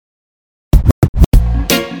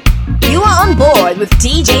with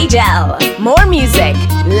DJ JEL. More music,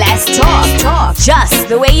 less talk, just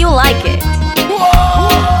the way you like it.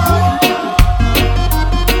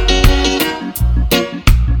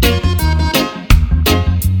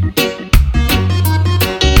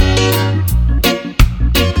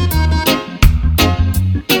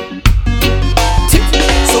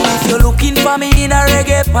 So if you're looking for me in a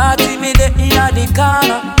reggae party, me there in the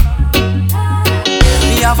corner.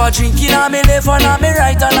 Me have a drink in me left and on me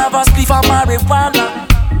right, and have a spliff of marijuana.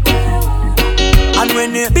 And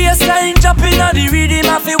when the bassline drop in the rhythm,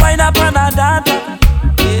 I feel wind up and a dance.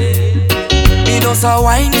 Me just a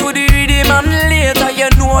wine to the rhythm, and later you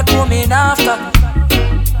know what coming after.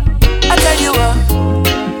 I tell you what,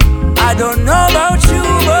 I don't know about you,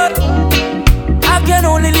 but I can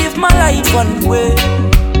only live my life one way.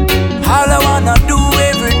 All I wanna do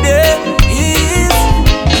every day is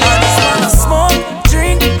I just wanna smoke,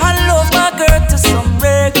 drink, and love my girl to some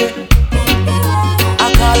reggae.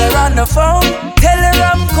 I call her on the phone, tell her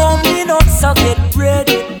I'm coming up, so get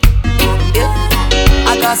ready. Yeah.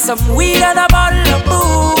 I got some weed and a bottle of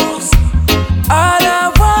booze. All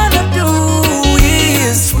I wanna do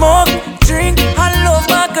is smoke, drink, and love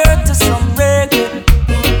my girl to some reggae.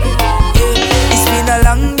 Yeah. It's been a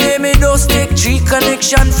long day, me just take 3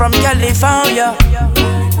 connection from California.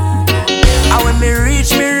 And when me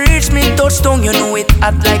reach me touchdown, you know it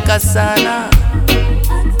hot like a sauna.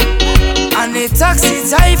 And the taxi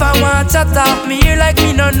driver want to talk me here like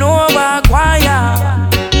me no know about choir.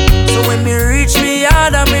 So when me reach me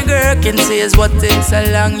yard and me girl can say is what takes so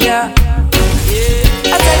long, yeah.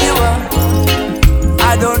 I tell you what,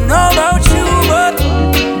 I don't know about you, but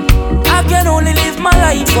I can only live my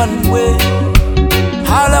life one way.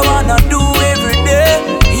 All I wanna do every day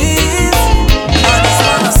is I just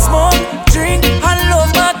wanna smoke, drink, and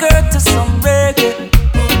love my girl to some reggae.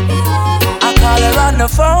 I call her on the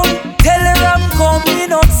phone, tell her I'm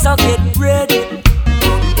coming up, so get ready.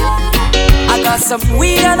 I got some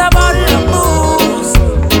weed and a bottle of booze.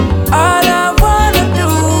 All I wanna do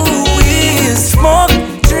is smoke,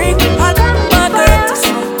 drink, and love my girl to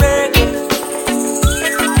some reggae.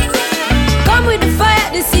 Come with the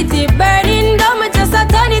fire, the city burning. Don't just a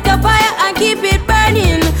turn it up fire and keep it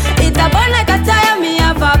burning. It a burn like a tire, me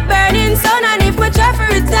have a burning sun. And if my try for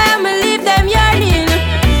retire, me leave them yearning.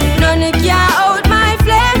 None it can't out my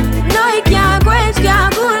flame. No, it can't quench,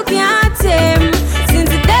 can't cool, can't tame. Since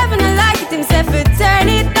the devil don't like it himself, it turn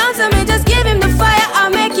it down. So me just give him the fire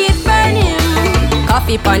and make it burn him.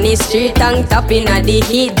 Coffee on the street, tongue tapping at the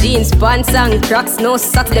heat. Jeans, pants and cracks, no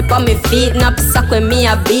socks, they on me feet. Knapsack when me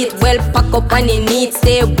a beat, well pack up on the neat.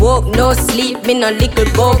 Stay woke, no sleep, me no little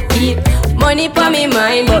boat peep. Money pa me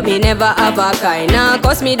mind, but me never have a kind. Nah,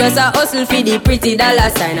 cause me does a hustle for the pretty dollar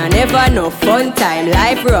sign. I never know fun time,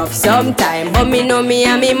 life rough sometime. But me know me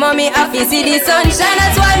and me mommy happy see the sunshine.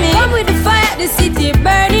 That's why me come with the fire, the city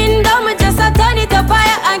burning. Don't me just a turn it up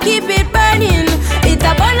higher and keep it burning. It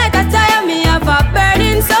a burn like a tire, me have a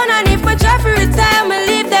burning sun. And if I try for retire, me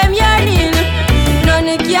leave them yearning. None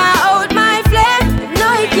it can't out my flame.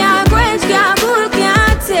 No, it can't quench, can't cool,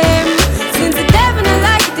 can't tame. Since the devil don't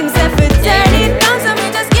like it himself, it turn it down. So me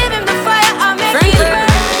just give him the fire and make it burn.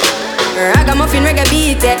 Ragamuffin reggae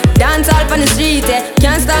beat, dance all on the street,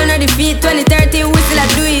 can't stall nor defeat. 2030 we still a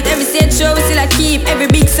do it, every stage show we still a keep. Every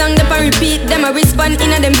big song them a repeat, them a respond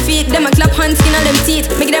in a them feet, them a clap hands skin on them teeth.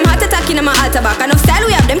 Make them heart attack in a my altar back. Enough style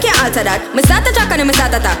we have, them can't alter that. Me start a track and then me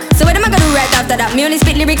start attack. So what them a gonna do right after that? Me only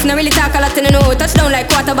spit lyrics, no really talk a lot and I know. Touchdown like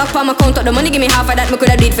quarterback for my count up the money, give me half of that. Me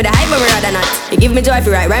coulda do it for the hype but me rather not. You give me joy if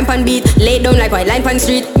you write rhyme pan beat, lay it down like white line pan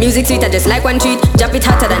street. Music sweet I just like one treat, drop it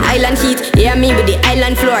hotter than island heat. Yeah me with the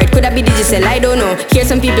island floor, it coulda be digital, I don't know. Hear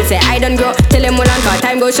some people say I don't grow, tell them hold on cause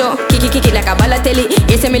time go show. Kick it like a ballatelli.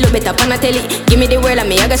 You say me look better pan a telly. Give me the world and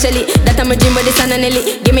me a go shelly. That I'm a dream with the sun and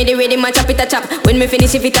Nelly. Give me the rhythm and chop it a chop. When me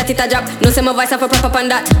finish if it a drop. No say my voice have a proper on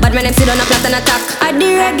that. But when them sit on a flat and attack. I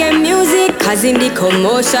the reggae music, causing the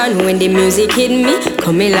commotion. When the music hit me,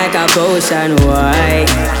 coming like a potion. Why?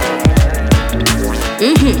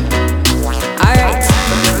 Alright.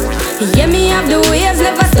 Yeah, me have the waves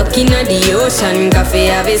never stuck in the ocean.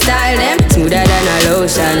 Coffee have a style them smoother than a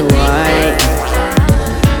lotion. Why?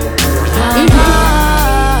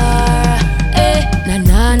 Na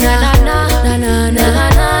na na na na na na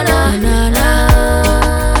na na na na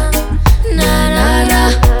na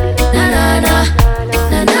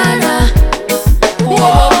na na na.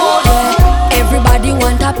 Everybody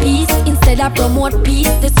want a piece instead of promote peace.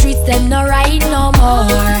 The streets them no right no more.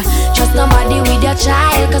 Trust nobody with your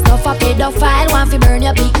child, cause no for pedophile want fi burn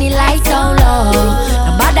your picnic lights down low.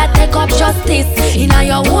 Nobody take up justice in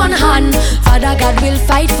your own hand. Father God will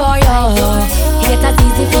fight for you. It as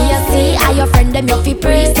easy for you see, I your friend them you fi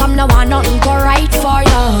praise. Some no want nothing go right for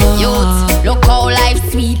you. Youth, look how life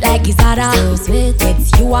sweet like it's harder. So sweet,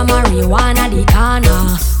 it's you and marijuana the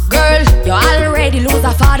corner. Girl, you already lose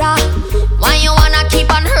a father. Why you wanna keep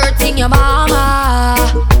on hurting your mama?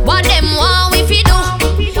 What them want we fi do?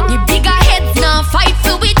 The bigger heads now fight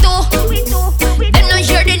for we do. Them no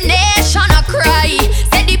hear the nation a cry.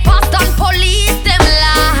 Say the past and police them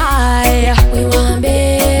lie. We want better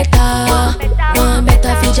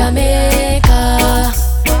for Jamaica.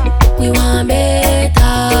 We want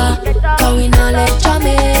better, cause we not let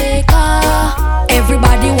Jamaica.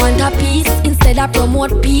 Everybody want a piece, instead of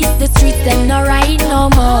promote peace. The streets them not right no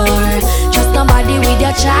more. Trust nobody with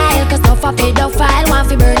your child, cause no for pedophile. Want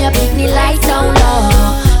fi burn your picnic light down low.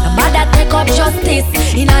 Nobody take up justice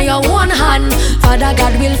in your own hand. Father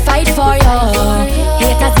God will fight for you.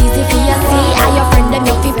 Haters easy for you see, and your friend them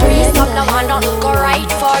you fi praise. Some no man don't go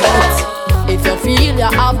right for you. If you feel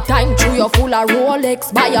you have time through your full of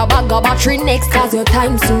Rolex, buy a bag of battery next, cause your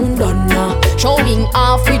time soon done now. Showing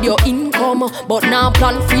off with your income, but now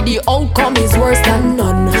plan for the outcome is worse than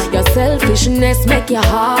none. Your selfishness make you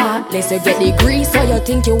heartless. You get the grease so you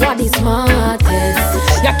think you are the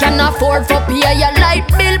smartest. You can afford for pay your light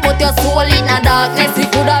bill, but your soul in the darkness,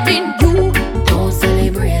 it could have been you. Don't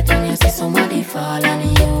celebrate when you see somebody fall and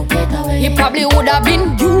you get away. It probably would have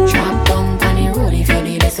been you. Trap down on the road if you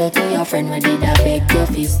did so to your friend when did I beg your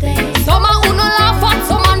fist stay. Some who no laugh at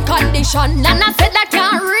some on condition, and I said that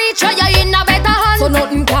can't reach or you're in a better hand. So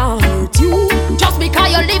nothing can hurt you, just because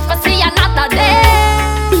you live for see another day.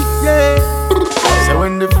 Yeah. So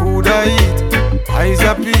when the food I eat, eyes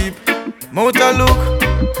a peep, mouth a look,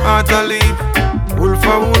 heart a leap, wolf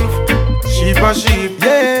a wolf, sheep a sheep.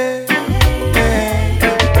 Yeah,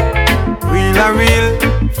 yeah. Real a real,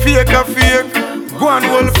 fake a fake. Go and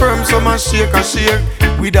hold firm, some a shake a shake.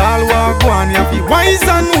 With all walk one, you have to wise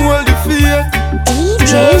and hold the fear.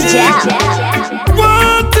 DJ JEL.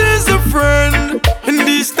 What is a friend? In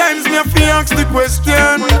these times, me have to ask the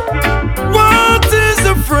question. What is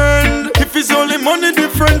a friend? If it's only money, the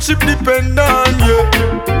friendship depend on you.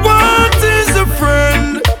 What is a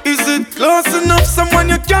friend? Is it close enough? Someone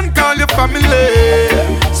you can call your family.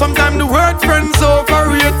 Sometimes the word friend's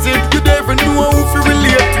overrated. You never know who to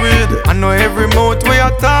relate with. I know every mouth where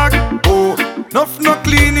you talk. Oh, enough not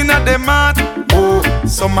clean in a them heart. Oh,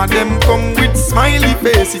 some of them come with smiley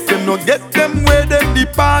face. If you no get them where them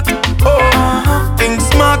depart. Oh, think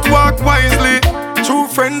smart, walk wisely. True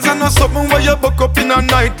friends are not something where you buck up in a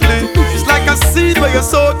nightly. It's like a seed where you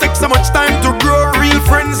sow takes so much time to grow. Real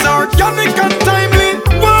friends are organic and timely.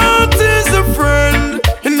 What is a friend?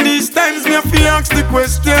 In these times me have to ask the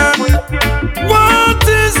question. What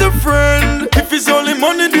is a friend? If it's only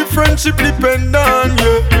money, the friendship depend on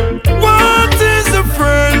you. What is a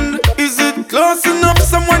friend? Is it close enough?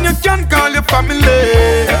 Someone you can call your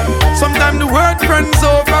family. Sometimes the word friend's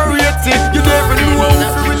overrated. You never know how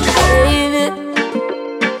to relate.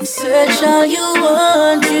 Baby, search all you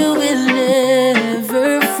want, you will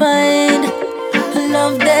never find a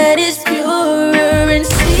love that is purer and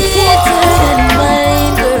sweeter than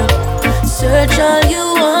mine, girl. Search all you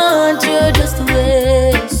want, you're just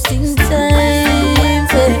wasting time,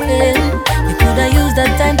 baby. You coulda used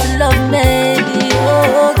that time to love me,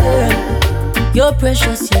 oh girl. You're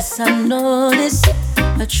precious, yes I know this.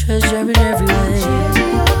 A treasure in every way.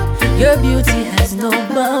 Your beauty has no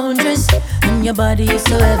boundaries, and your body is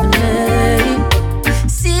so heavenly.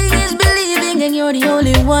 Seeing is believing, and you're the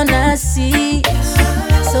only one I see.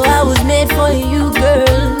 So I was made for you,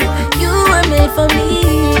 girl. You were made for me.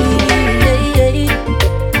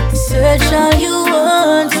 Search all you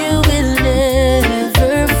want, you will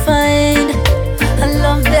never find a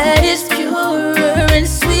love that is purer and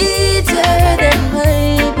sweeter than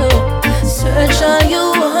mine. Oh, search all you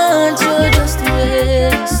want, you're just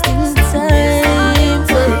wasting time.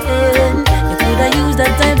 You coulda used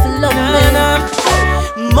that time to love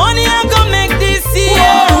me. Money I'm gonna make this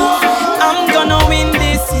year. I'm gonna win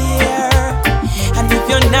this year. And if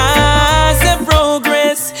you're not a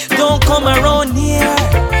progress, don't come around here.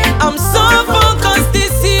 I'm so focused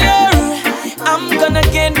this year. I'm gonna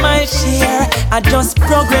get my share. I just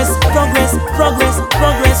progress.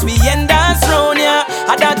 We end us round here.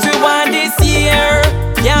 I that we want this year.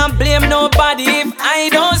 Can't blame nobody if I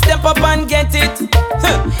don't step up and get it.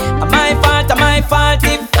 My fault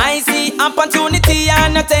if I see opportunity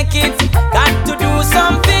and I take it. Got to do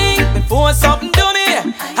something before something do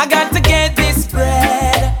me. I got to get this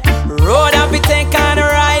bread. Road up, we take on a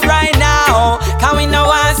ride right now. Can we know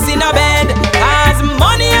what's in a bed? Cause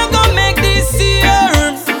money I'm gonna make this year.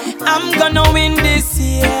 I'm gonna win this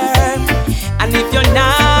year. And if you're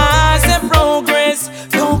not a progress,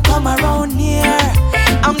 don't come around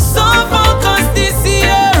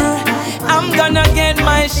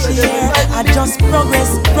just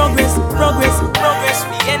progress, progress, progress, progress.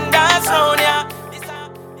 We end that zone, yeah.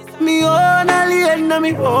 Me own alien, na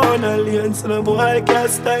me own alien, so no boy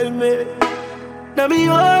can't style me. Na me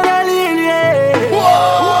own alien, yeah.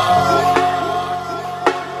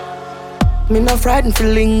 Me no frightened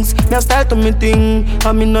feelings, me a style to me thing.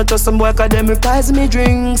 And me not just some boy cause them replies me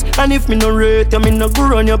drinks. And if me no rate, me no go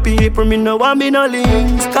run your people. Me no want me no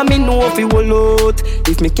links, cause me know if he will out.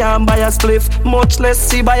 If me can't buy a spliff, much less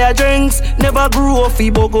see buy a drinks. Never grew up he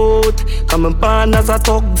bug out. Cause me born as a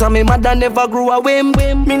thugs and me mother never grew a whim.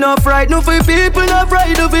 Me no frightened for people, no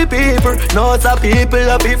frightened for people. No some people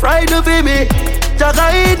a be frightened for me. Jack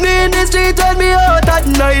hide me in the street and me out at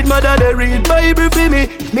night. Mother they read Bible for me.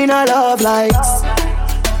 Me no love likes.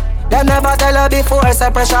 Them never tell her before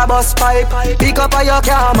say pressure bus pipe. Pick up or you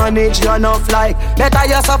can't manage you enough like. Better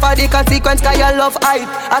you suffer the consequence cause you love hype.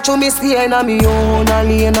 I true me staying on me own, a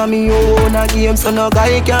lane on me own a game so no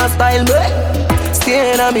guy can style me.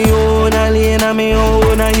 Staying on me own, a lane on me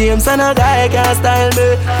own a game so no guy can style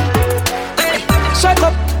me. Shut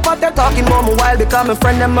up. But they're talking about me while become a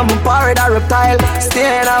friend them and me parrot a reptile.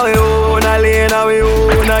 Staying away own a lane away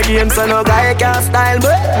own a game so no guy can style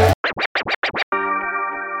me.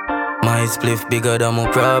 My spliff bigger than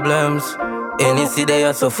my problems. Any see they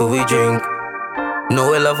are suffer we drink. No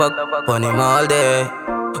we love on him all day.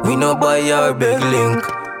 We no buy our big link.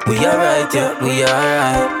 We alright yeah, we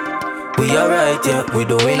alright. We alright yeah, we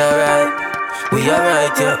doing alright. We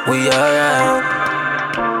alright yeah, we alright.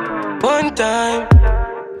 One time.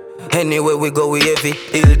 Anyway we go we heavy.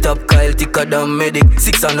 Hilltop Kyle thicker than medic.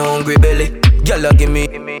 6 and hungry belly. Gyal give me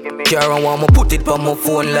car and want me put it on my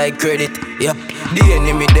phone like credit. Yeah, the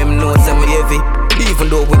enemy them know say me heavy. Even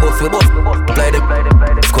though we bust fly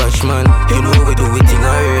them. Squash man, you know we do it thing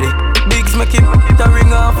already. Bigs make it a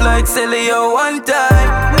ring off like Celia one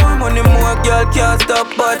time. More money more girl can't stop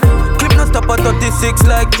but clip no stop at 36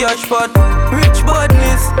 like cash pot. Rich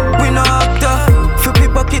badness, we no actor. Few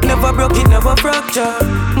people pocket never broke, it never fracture.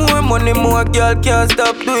 More money, more girl can't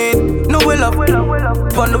stop do it. No well up,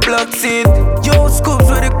 on the block seat. Yo, scoops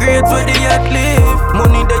where the grades, where the yacht live.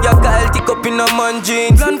 Money that you call, tick up in a man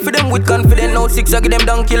jeans. Plan for them with confidence, now 6 I give them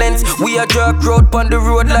donkey lens. We a drag road, on the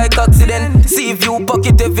road like accident. See if you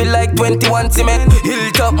pocket heavy like 21 cement.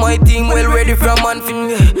 Hilltop my team, well ready from man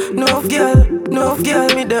finger. No girl,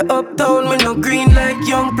 me the uptown, me no green like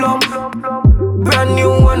young plum. Brand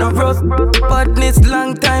new one of rust. Badness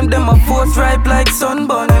long time, them a force ripe like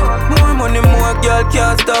sunburn. More money, more girl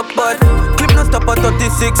can't stop but clip no stop at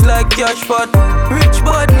 36 like cash pot. Rich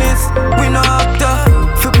badness, we no actor.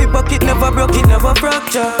 Few people pocket never broke, it never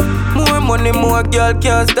fracture. More money, more girl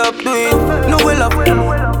can't stop do it. No well up,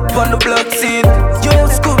 on the block seat. Yo,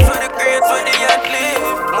 scoops for the grades, where the yacht live.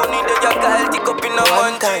 Money that you call, tick up in a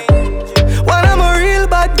one time. When I'm a real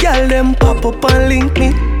bad girl, them pop up and link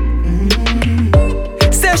me.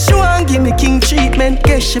 Say she want give me king treatment,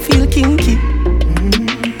 guess she feel kinky.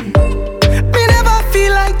 Me never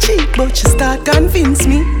feel like cheap, but she start convince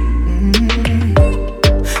me.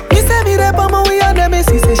 Me say me there on my way on the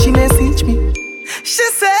message, say she message me. She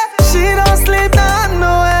say she don't sleep down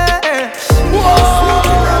nowhere.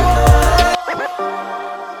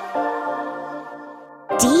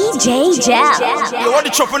 DJ JEL. You want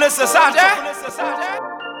the choppiness inside there?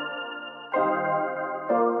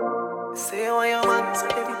 Say what you want, so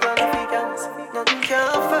baby, don't be guns. Nothing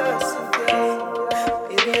can first, girl.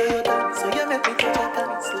 Baby, you're done, so you make me touch your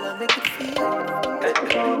tongue, so I make it feel.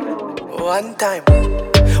 One time.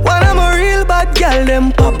 When I'm a real bad girl,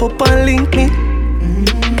 them pop up and link me.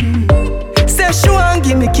 Say she want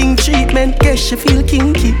give me king treatment, guess she feel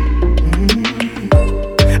kinky.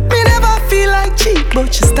 Me never feel like cheap,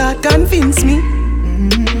 but she start convince me.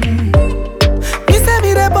 Me say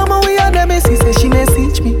me there on my way on the message, say she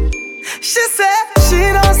message me. She said she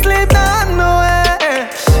don't sleep down nowhere.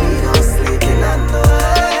 She don't sleep in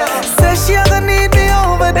nowhere. Say she gonna need me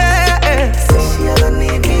over there. Say she gonna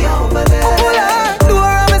need me over there. Pull her door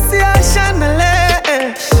and me see her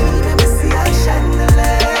chandelier. She let me see her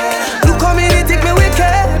chandelier. Look how me they take me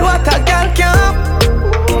wicked. What a girl can.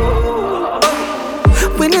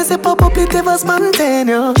 When you say pop up, it ever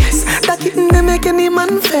spontaneous. Yes. That kitten they make any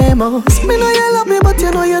man famous. Me know you love me, but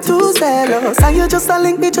you know you're too zealous. And you just a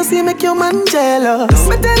link me, just you make your man jealous.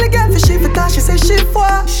 Me tell the girl for she fit cause she say she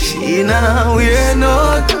for. She now we're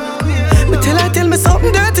not. Me tell me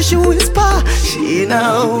something dirty, she whisper. She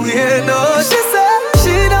now we're not. She say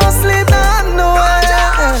she don't sleep on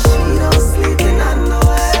nowhere. She don't sleep in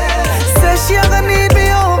nowhere. Say she gonna need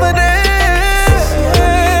me over there.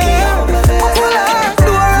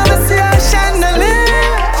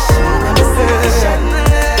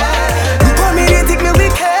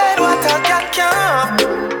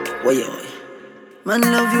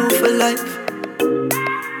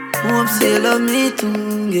 Hope say you love me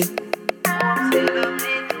too, yeah.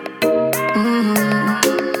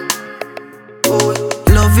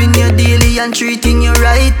 Loving you daily and treating you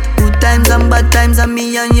right. Good times and bad times and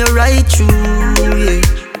me and you right true, yeah.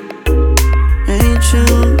 Ain't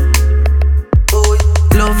true.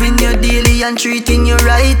 Loving you daily and treating you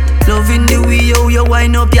right. Loving the way you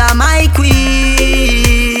wind up, you're my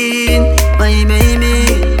queen, my baby.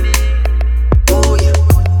 Oh yeah.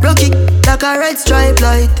 Rocky like a red stripe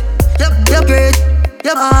light. Yep, you're great,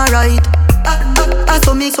 you're alright. I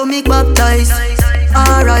so make baptize.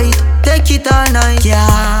 Alright, take it all night,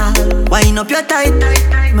 yeah. Wind up your tight,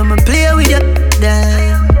 mama play with you,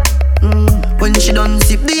 damn. When she done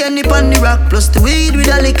sip the honey on the rock, plus the weed with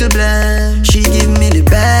a little blend. She give me the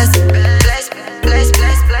best. Bless.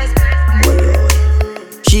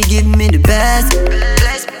 She give me the best.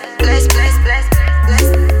 Bless.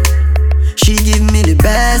 She give me the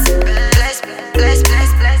best. Bless.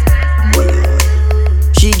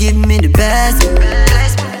 She give me the best.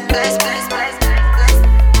 Bless.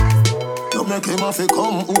 You make him have to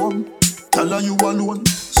come home. Tell her you alone.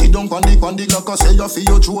 Sit down on the like I say you feel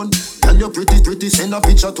your drone. Tell you pretty, send a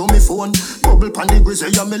picture to me phone. Bubble pan the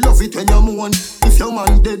grizzly, yeah, me love it when you moan. If your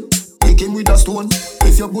man dead, pick him with a stone.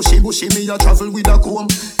 If you bushy, me a travel with a comb.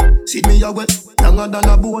 See me a wet, younger than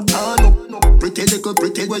a bone. Ah no, pretty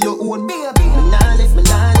where you own. Me nah live.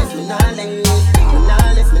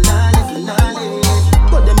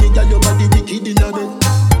 But them nigga your body wicked in a bed.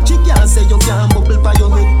 She can't say you can't bubble by your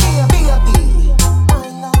head.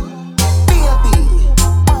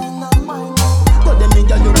 But them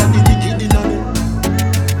nigga your body wicked in a bed.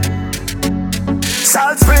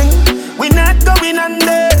 Salt Spring, we not going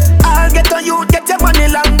under. I'll get on you, get your money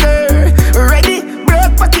longer. Ready,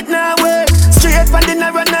 broke pocket now work. Straight from the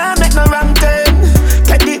narrow now, make no wrong turn.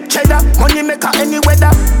 Teddy cheddar, money maker any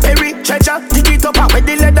weather. Perry treasure, dig it up and with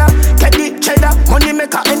the leather. Teddy cheddar, money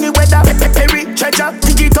maker any weather. Perry treasure,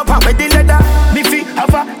 dig it up and with the leather. Me fi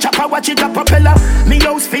have a chopper, watch it a propeller. Me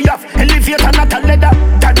house fi off, elevator not a leather.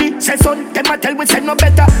 Daddy say son, them a tell we say no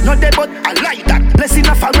better. No they but I like that, blessing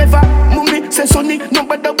a forever. Mummy say sonny, no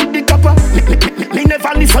better with the copper. Me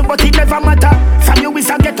never listen but it never matter. From you is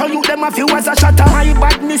a ghetto, you them a few as a shatter. My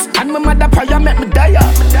badness and my mother prayer make me die.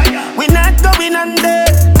 We not going under.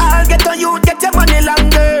 I'll get on you, get your money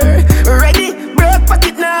longer. Ready, broke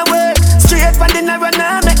pocket now work. Straight from the narrow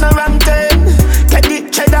now, make no wrong turn. Teddy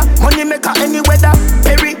cheddar, money maker any weather.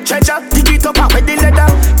 Perry treasure, dig it up and with the leather.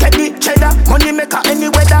 Teddy cheddar, money maker any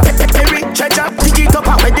weather. Perry treasure, dig it up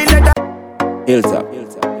and with the leather. Hilltop.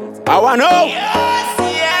 I wanna know.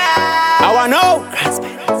 I wanna know.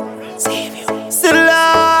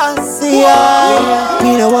 Selassie,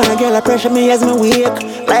 me no wanna get a pressure me as me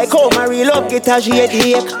wake. Like how my real love get a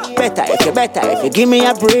headache. Better if you give me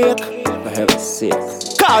a break. For heaven's sake.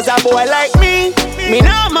 Cause a boy like me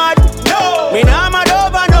not mad. No. Me not mad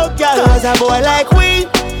over no girl. Cause a boy like we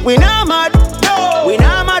not mad. No. We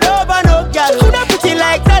not mad over no girl. She coulda pretty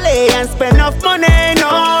like Dolly and spend enough money. No.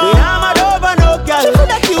 We not mad over no girl. She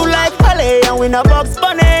coulda cute like Polly and we no Bugs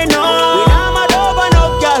Bunny. No. We not mad over no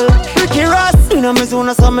girl. Ricky Ross, inna me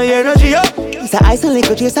zone some my energy up. It's a ice and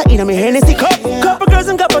liquor chaser inna me Hennessy cup. Couple girls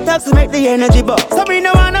and couple taps to make the energy buzz. So me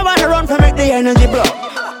no wanna run for make the energy blow.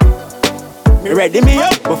 Me ready me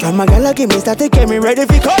up, but from my gala give me static, get me ready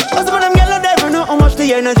for cut. Cause when them gala never know how much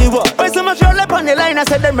the energy was. When so much roll up on the line, I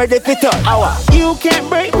said them ready for touch. You can't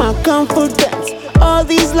break my confidence. All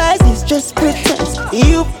these lies is just pretense.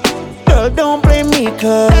 You, girl, don't blame me,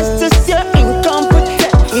 cause that's just your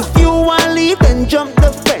incompetence. If you wanna leave, then jump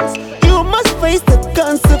the fence. You must face the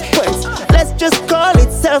consequence. Let's just call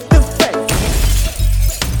it self-defense.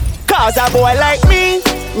 Cause a boy like me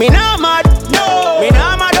not mad. No. Me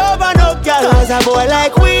not mad over no girl. Cause a boy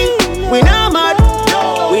like we not mad.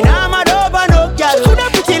 No. We not mad over no girl. She coulda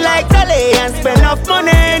pretty like Dolly and spend enough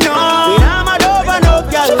money. No. We not mad over no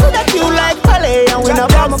girl. She coulda cute like Polly and we no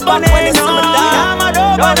Bugs Bunny. No. We not mad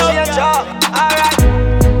over no girl. Alright.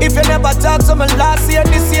 If you never talk to me last year,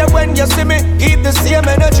 this year when you see me, keep the same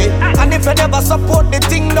energy. And if you never support the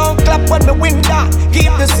thing, don't clap when me win that.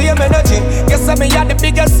 Keep the same energy. You say me had the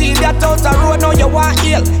biggest seed that out the road, now you want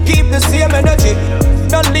heal. Keep the same energy.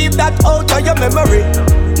 Don't leave that out of your memory.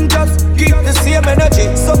 Just keep the same energy.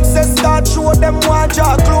 Success start show them want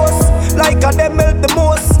draw close. Like a them melt the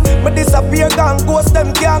most. Me disappear gone ghost,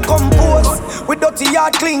 them can't compose. With dirty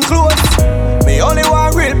yard clean clothes. Me only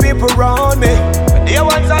want real people around me. The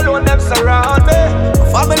ones alone, them surround me. A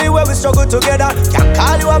family where we struggle together. Can't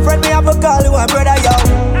call you a friend, me have to call you a brother, yo.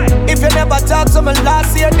 If you never talk to me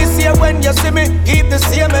last year, this year when you see me, keep the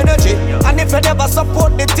same energy. And if you never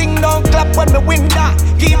support the thing, don't clap when me win that.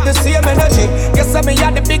 Keep the same energy. You say me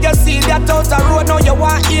had the biggest seed that out the road, now you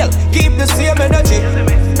want heal. Keep the same energy.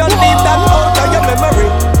 Don't leave that out of your memory.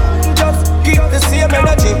 Just keep the same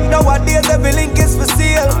energy. Nowadays every link is for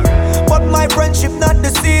sale, but my friendship not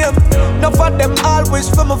the same. Enough of them always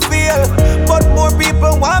for me feel, but more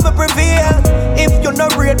people want me prevail. If you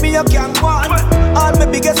not rate me, you can't want. All my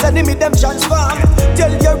biggest enemy, them transform.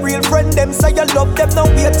 Tell your real friend, them say you love them. Now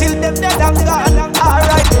wait till them dead and gone.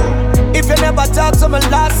 Alright. If you never talk to me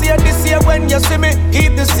last year, this year when you see me,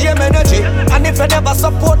 keep the same energy. And if you never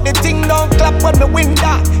support the thing, don't clap when me win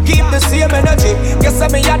that. Keep the same energy. You say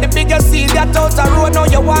me had the biggest seed that out the road, now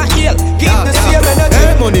you want heal. Keep the same energy.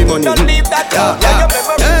 Hey, money, money. Don't leave that out.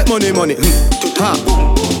 Hey, money, money. Ha.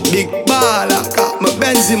 Big baller, got my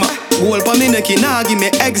Benzema. Goal pa me neck, nah give me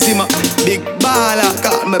eczema. Big baller,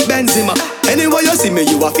 got my Benzema. Anyway you see me,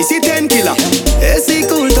 you a see 10 killer. AC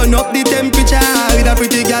cool, turn up the temperature. With a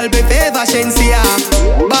pretty girl, be favor Shensia.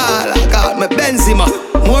 Baller, got my Benzema.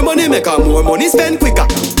 More money make her, more money spend quicker.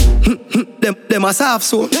 Them a soft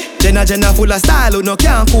so Jenna full of style who no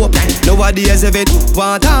can't cope. Nowadays if it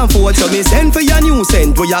want time for it, so me send for your new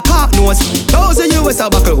scent where your cock knows. $1,000 US a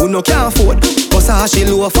buckle who no can't afford. Bust a she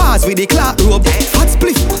low fast with the clock rope. Hot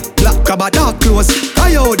spliff, black crab a dark clothes.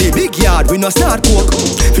 Coyote, big yard, we no start coke.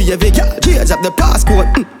 For every girl, change up the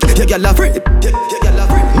passcode. Your girl afraid,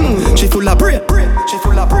 she full of brain, she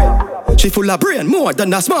full of brain. She full of brain, more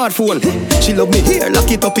than a smartphone. She love me here,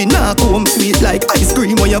 lock it up in a comb. Sweet like ice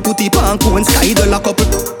cream when you put it on cone. Sky the lock up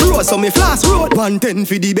road, so me flash road. 110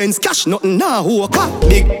 for the Benz cash, nothing nah hook.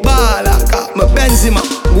 Big baller, got my Benzema.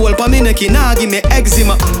 Goal pa me neck, nah give me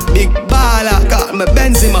eczema. Big baller, got my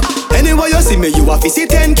Benzema. Anyway you see me, you a see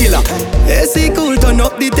 10 killer. AC cool, turn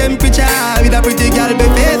up the temperature. With a pretty girl, be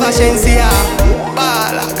favor Shensia.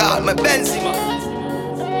 Baller, got my Benzema.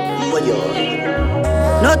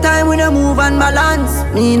 No time we no move and balance.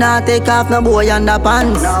 Me not take off no boy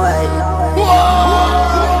underpants. No way.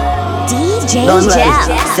 DJ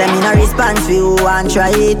JEL. Send me no response for you and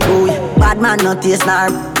try it, boy. Bad man no taste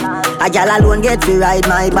nor. A gal alone get to ride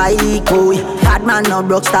my bike, boy. Bad man no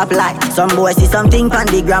broke stop light. Some boy see something pon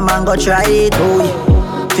the gram and go try it, boy.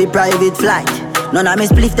 Fi private flight. None of me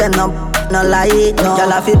split them no light. No.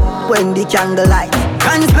 Gal a fi when the candle light.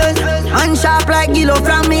 Can spend and sharp like Gillo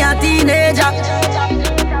from me a teenager.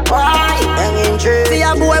 Why? Hanging tree. See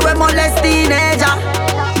a boy with molest teenager.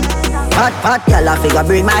 Hot, girl, I figure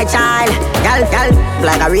bring my child. Girl,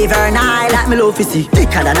 like a river Nile. Like me love to see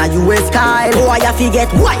thicker than a US Kyle. Boy, I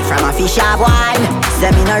forget white from a fish of wine.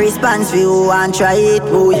 Send me no response for you and try it,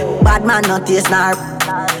 boy. Bad man not taste nor.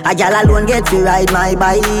 A girl alone get to ride my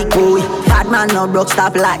bike, boy. Bad man no broke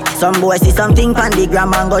stop light. Some boy see something pon the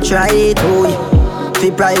gram and go try it, boy.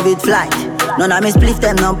 Fi private flight. None of me split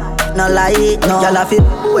them no light. No, girl I fit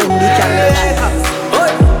when the candle light.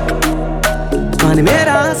 Money made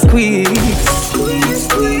her squeeze.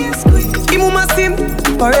 Imu masim,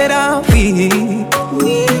 parade and weep.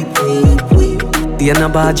 The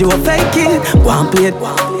end bad you a fake it. One plate,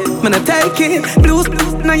 man I take it. Blues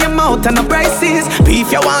in your mouth and the prices.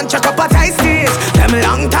 Beef you want, chuck up a tight steers. Them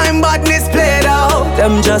long time badness played out.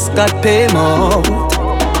 Them just got paid more.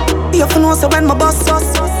 You know so when my boss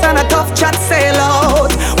us and a tough chat sail out.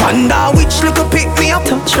 Wonder which little pick me up.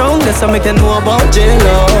 Touch round this I make them know about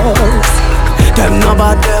jealous. Them know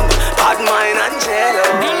about them, bad mind and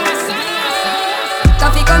jealous.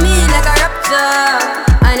 Coffee come in like a raptor,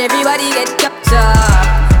 and everybody get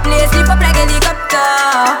captured. Play sleep up like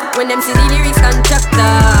helicopter, when them see the lyrics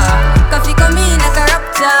contractor. Coffee come in like a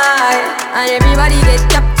raptor, and everybody get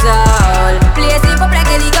captured. Play sleep up like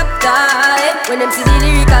helicopter, when them see the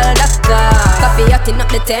lyrical doctor. Coffee hotting up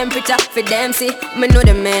the temperature for them see. Me know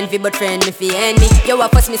the man fi but friend me fi enemy. Yo a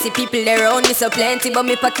fuss me see people around me so plenty, but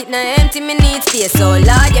me pocket na empty. Me need space so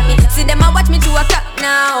large. Yeah me see them a watch me to a clock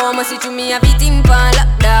now. Must see to me a beating for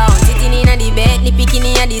lockdown. Sitting in a the bed, ni picking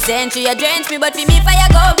in a the century. A drench me but fi me fire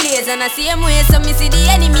go blaze. And I same way so me see the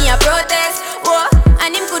enemy a protest. Whoa,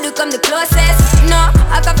 and him could come the closest. No,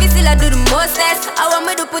 I can feel I do the mostest. I want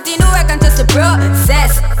me to put in the work and just the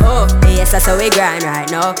process. Oh, yes that's how we grind right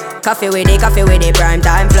now. Coffee with the prime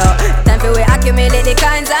time flow. Time for we accumulate the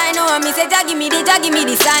kinds I know. And me say give me the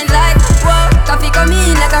signs like whoa. Coffee come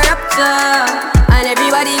in like a raptor, and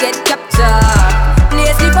everybody get captured.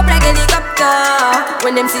 Play sleep up like helicopter,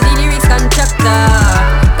 when them see the lyrics contractor.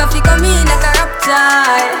 Coffee come in like a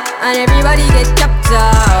raptor, and everybody get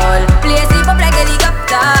captured. Play sleep up like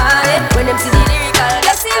helicopter, when them see the lyrical.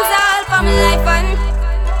 Blessings all for my life and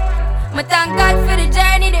me thank God for the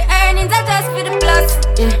journey, the earnings are just for the plus.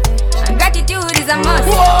 Yeah.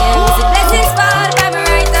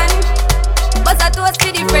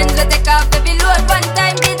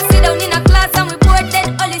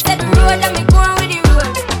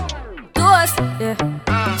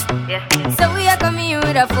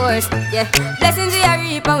 most. Yeah, blessings we are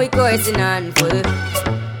reap and we coursing on full.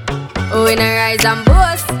 Oh, we not rise and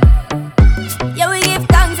boast. Yeah, we give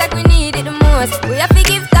thanks like we need it the most. We have to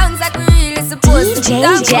give thanks like we really supposed to.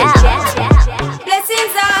 DJ JEL.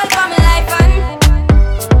 Blessings all for my life and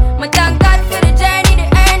my thank God for the journey, the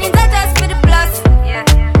earnings are just for the plus. Yeah,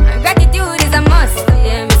 and gratitude is a must.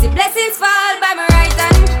 Yeah, me see blessings fall by my right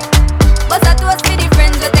hand. But I toast for the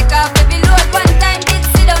friends we take off every load. One time did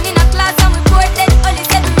sit down in a class and we bored then only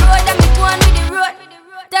said the road and me go on with the road.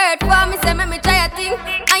 Third form, me say me try a thing,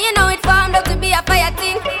 and you know it formed up to be a fire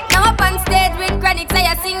thing. Now up on stage with chronics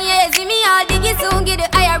I sing, yeah, see me all diggy soon get the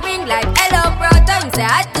higher ring like hello brother. Me say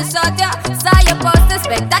I had to shot ya, saw your poster,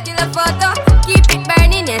 spectacular photo. Keep it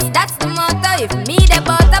burning, yes that's the motto. If me the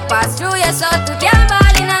butter pass through your soul to can't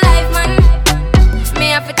ball in a life man.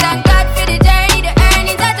 Me have to thank God for the journey, the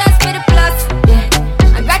earnings are just for the plus.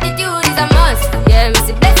 Yeah, and gratitude is a must. Yeah, me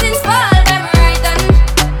see blessings fall by my right hand.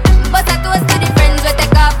 But I toast to the friends we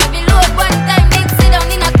take off every load. One time they sit down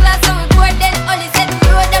in a class and we bored then only said the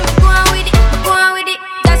road and me go on with it, go on with it.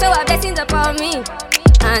 Just show our blessings upon me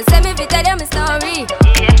and send me to tell them a story.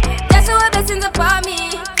 Just show our blessings upon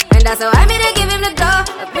me, and that's how I made to give him the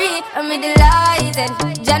glory. I'm delighted.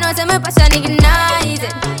 Jah knows my passion ignited.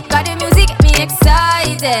 Got the music get me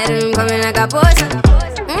excited. I'm coming like a potion.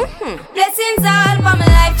 Blessings all for my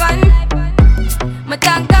life and my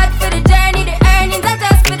thank God for the journey, the earnings are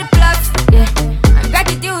just for the plus. Yeah, and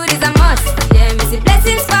gratitude is a must. Yeah, me see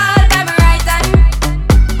blessings fall by my right hand.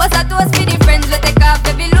 But I toast for the friends we take off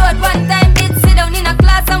every load. One time did sit down in a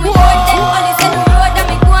class and we bored then only said the road and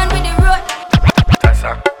we go on with the road.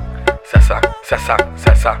 Zessa,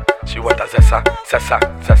 she want a Zessa. She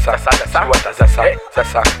want a Zessa.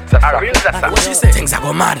 A real Zessa. What she say? Things are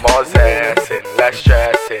go mad. More zessing, less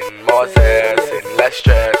stressing. More zessing, less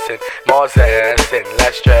stressing. More zessing,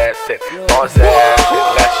 less stressing. More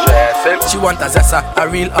zessing, less stressing. She want a Zessa, a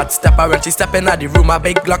real hot stepper. When she step in the room, a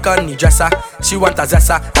big Glock on the dresser. She want a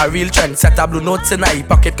Zessa, a real trendsetter. Blue notes in her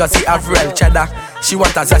pocket cause he have real cheddar. She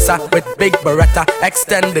want a Zessa with big Beretta,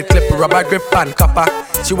 extended clip, rubber grip and copper.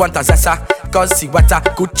 She want a Zessa cause she wetter,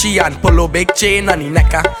 Gucci and polo, big chain on the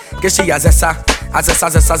necker. Cause she a Zessa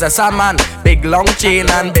man, big long chain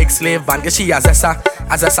and big slave van. Cause she a Zessa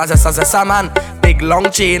man, big long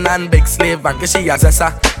chain and big slave van. Cause she a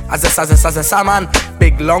Zessa man,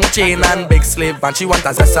 big long chain and big slave van. She want a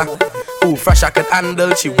Zessa, who fresh I could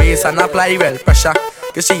handle, she weighs and apply real pressure.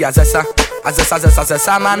 Cause she a Zessa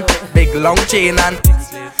man, big long chain and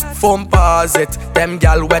foam paws it. Them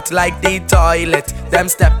gal wet like the toilet. Them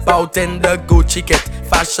step out in the Gucci kit.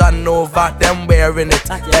 Fashion over, them wearing it.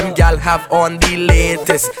 Them gal have on the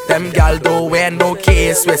latest. Them gal don't wear no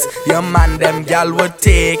K-Swiss. Your man, them gal would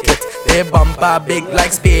take it. They bumper big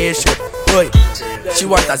like spaceship. Boy, she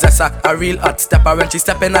want a Zessa, a real hot stepper. When she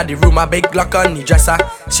step in the room, a big Glock on the dresser.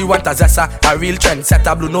 She want a Zessa, a real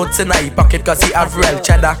trendsetter. Blue notes in her pocket cause he have real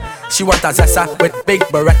cheddar. She want a Zessa with big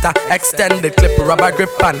Beretta, extended clip, rubber grip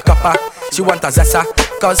and copper. She want a Zessa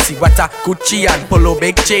cause she wetter, Gucci and polo,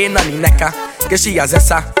 big chain on the necker. Cause she a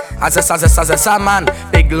Zessa man,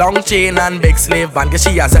 big long chain and big slave van. Cause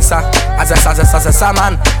she a Zessa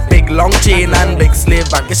man, big long chain and big slave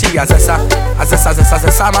van. Cause she a Zessa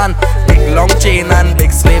man, big long chain and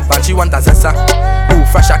big slave van. She want a Zessa, who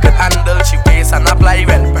fresh I could handle, she weighs and apply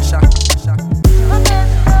real pressure.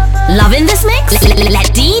 Loving this mix?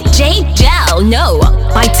 Let DJ JEL know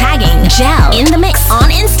by tagging JEL in the mix on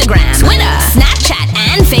Instagram, Twitter, Snapchat,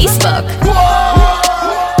 and Facebook.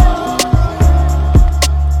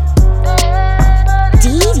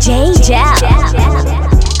 DJ JEL.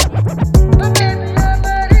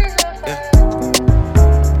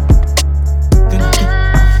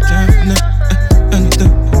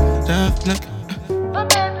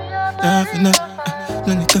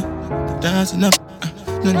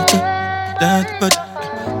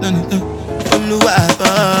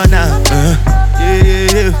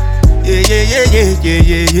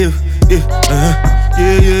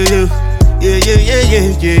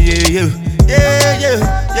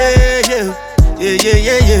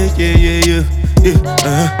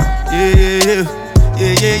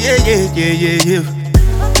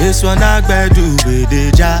 This one I better do with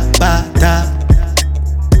the jabata.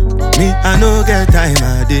 Me I no get time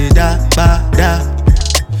I did da.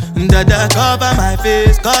 Dada cover my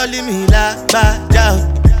face, calling me la ba da.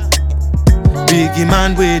 Biggie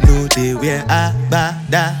man we know they wear a ba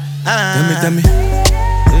da. Tell me,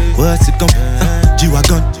 what's it come?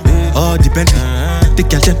 G-Wagon, all the Bentley, the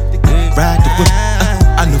girl them, ride the whip.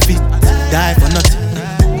 I no fit, die for nothing.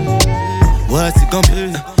 What's it come?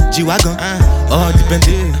 G-Wagon, all the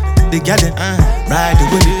Bentley, the girl them, ride the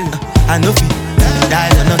whip. I no fit, die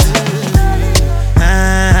for nothing.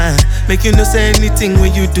 Make you no say anything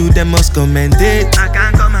when you do, them must commend it. I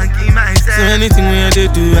can't come and keep myself. So anything when you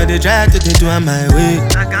do, I try to do on my way.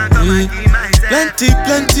 I can't come and keep myself.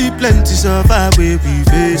 Plenty so far where we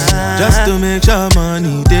face. Just to make sure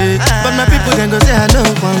money day. But my people then go say I know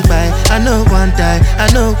one buy, I know one die,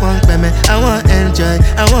 I know one payment. I want enjoy,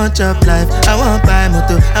 I want chop life, I want buy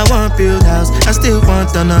motor, I want build house, I still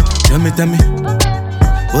want to know. Tell me,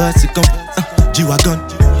 what's it come? G-Wagon,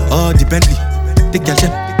 or the Bentley, the girl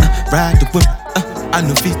them, ride the whip, I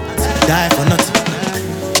know feet, die for nothing.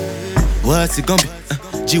 What's it gonna be?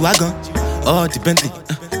 G-Wagon, or the Bentley,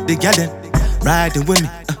 the girl them, riding with me,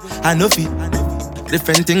 I know feet.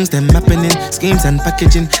 Different things them happening, schemes and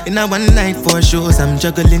packaging. In a one night for shows I'm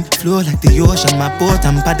juggling. Flow like the ocean, my boat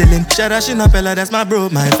I'm paddling. Sharashina Pella, that's my bro,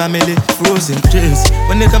 my family. Frozen trace.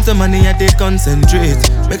 When it comes to money, I they concentrate.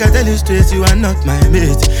 Make I tell you straight, you are not my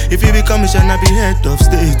mate. If you be commission, I be head of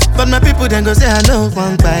state. But my people then go say I know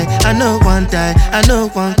one buy, I know one die, I know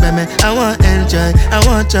one payment. I want enjoy, I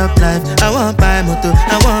want chop life, I want buy motor,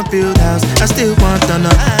 I want build house, I still want to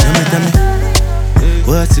know. Tell me,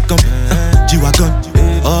 what's it gonna be? G-Wagon,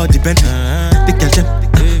 or the Bentley, the girl them,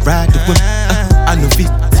 ride the whip, I know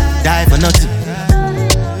feet, die for nothing.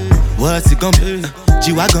 What's it gonna be?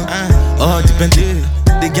 G-Wagon, or the Bentley,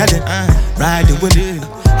 the girl them, ride the whip,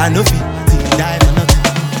 I know feet, die for nothing.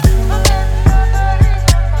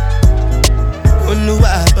 Oh no,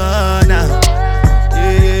 I burn now.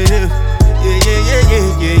 Yeah.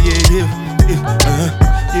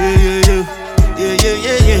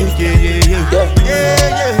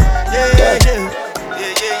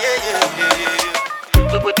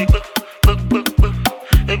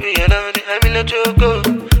 Baby, you know that I'm in a choco.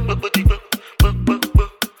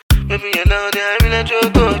 Baby, you know that I'm in a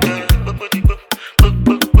choco.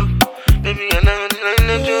 Baby, you know that I'm in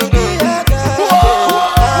a choco.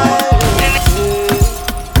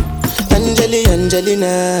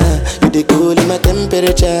 Angelina, you the cool in my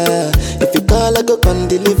temperature. If you call, I go come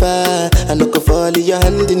deliver. I no go fall in your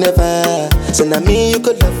hand never. So now me you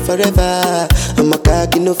could love forever. I'm a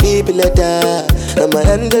cocky no feeble letter. I'm a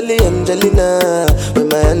Angelina, with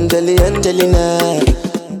my Angelina.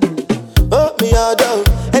 Oh me all down.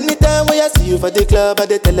 Anytime when I see you for the club or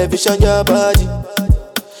the television, your body.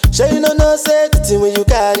 Sure you know say the thing when you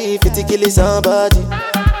carry 50 kill somebody.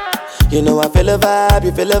 You know I feel a vibe,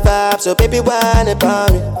 you feel a vibe, so baby whine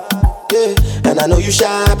about me. Yeah, and I know you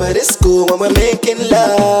shy, but it's cool when we're making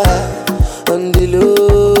love. On the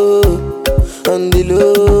low, on the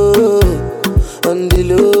low, on the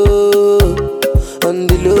low, on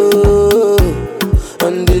the low,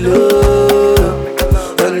 on the low,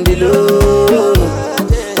 on the low,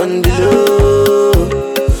 on the low,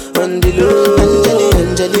 on the low.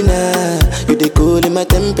 Angelina, you the cool in my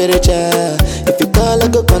temperature. If you call, I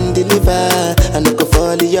go come deliver. I no go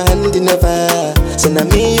fall in your hand never. So now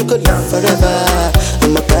me you could love forever.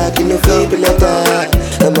 I'm a cocky no feeble letter.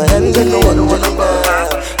 I'm a Angelina.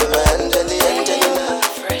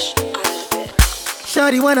 Fresh on the bed.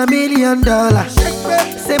 Shawty want $1 million.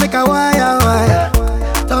 Say make a wire.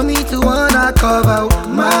 Tell me to wanna cover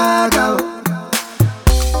my girl.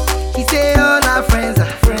 He say all our friends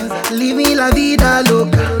are living la vida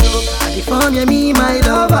loca. I define me my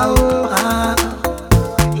lover.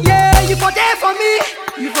 Yeah, you for there for me.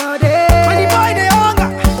 You for there. When the boy they hunger,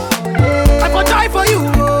 I for try for you.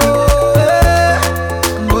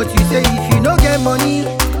 But you say if you no get money,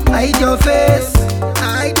 hide your face.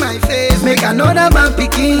 Hide my face. Make another man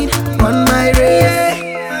picking on my race.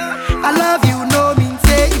 I love you, no mean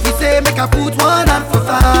say. If you say make I put one hand for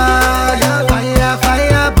fire,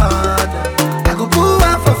 burn. I go put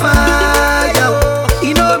one for fire.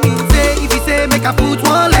 You know mean say. If you say make I put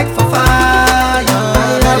one leg for fire,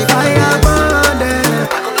 burn.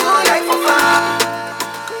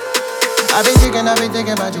 I've been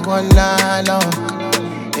thinking about you all night long.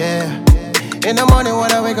 Yeah. In the morning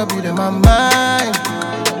when I wake up, you in my mind.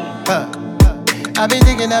 I've been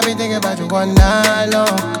thinking about you all night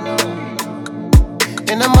long.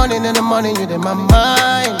 In the morning, you in my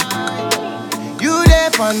mind. You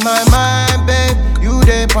there on my mind, babe. You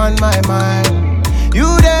there on my mind.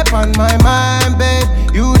 You there on my mind, babe.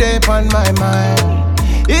 You there on my mind.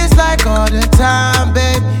 It's like all the time,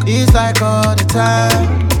 babe. It's like all the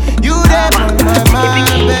time. You there on my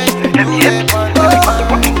mind, babe. You there on my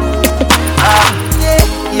mind. Yeah,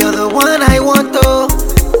 you're the one I want, oh.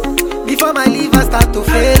 Before my liver start to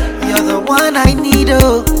fail, you're the one I need,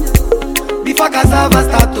 oh. Before cassava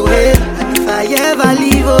start to hail, and if I ever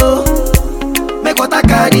leave, oh, make what I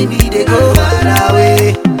carry me, they go far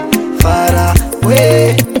away.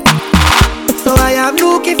 So I am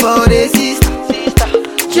looking for the sister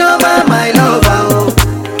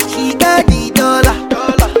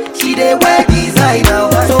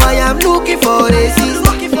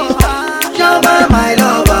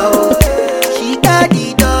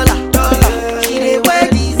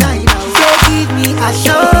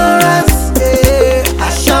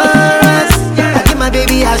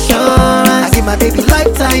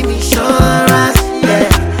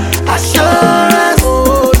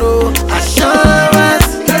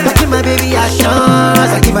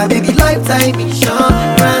life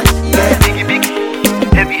insurance. Yeah. Biggie, biggie,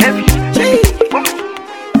 heavy, heavy. Biggie,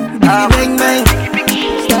 bang, bang.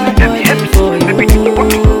 Heavy, heavy, heavy.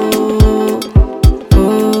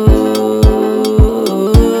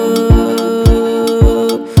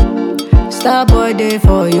 Star boy day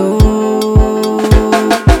for you.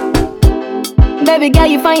 Baby girl,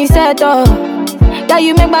 you find yourself oh. Girl,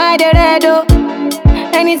 you make my eye red oh.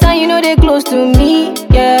 Anytime you know they close to me,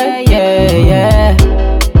 yeah, yeah, yeah.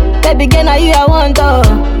 Baby girl, now you I want oh.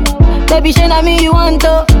 Baby, shey na me you want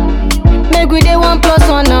oh. Make we dey 1 +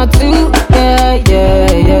 1 or 2, yeah,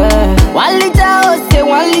 yeah, yeah. 1 liter oh say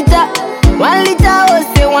 1 liter, 1 liter oh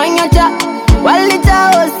say 1 yacha, 1 liter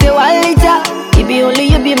oh say 1 liter. It be only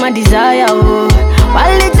you be my desire oh.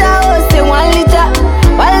 1 liter oh say 1 liter,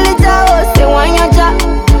 1 liter oh say 1 yacha,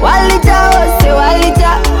 1 liter oh say 1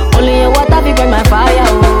 liter. Only your water fi burn my fire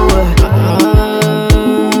oh.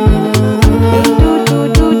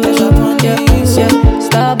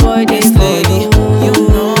 Star boy this lady, you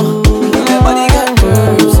know everybody got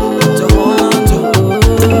curves to hold on to.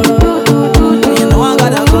 You know I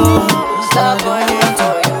gotta go. Star boy this.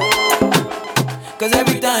 'Cause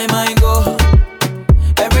every time I go,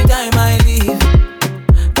 every time I leave,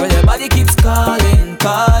 girl your body keeps calling,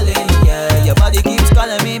 calling, yeah. Your body keeps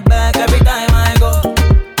calling me back. Every time I go,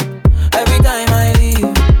 every time I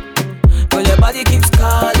leave, girl your body keeps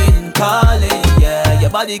calling, calling, yeah.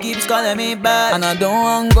 Your body keeps calling me back, and I don't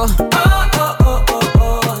want go. Oh oh oh oh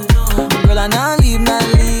oh no, girl I not leave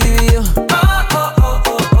you. Oh oh oh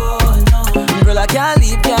oh oh no, girl I can't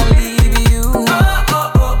leave you. Oh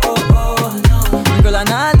oh oh oh oh no, girl I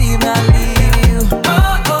not leave you. Oh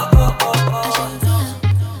oh oh oh oh.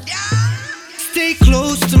 Stay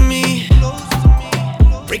close to me.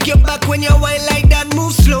 Break your back when you whine like that.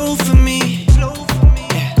 Move slow for me.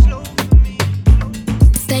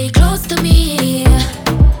 Stay close to me.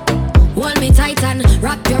 Hold me tight and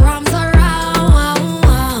wrap your arms around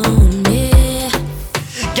me.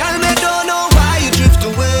 Girl, me don't know why you drift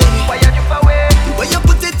away. Why you drift away? When you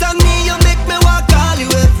put it on me, you make me want to call you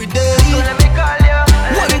every day. So let me call you.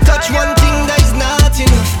 One touch, one thing that is not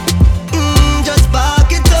enough. Just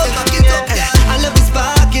spark it up. I love you,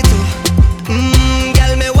 spark it up.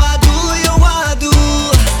 Girl, me what do you want to do?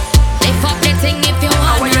 Lift up the thing if you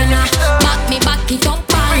wanna. Back it up,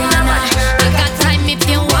 banana. I got time if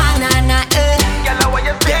you wanna. Girl, I want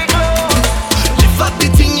you stay close. Lift up the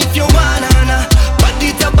thing if you wanna. Body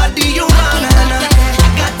to body you wanna. I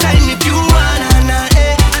got time if you wanna.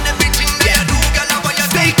 And everything that you do, girl, I want you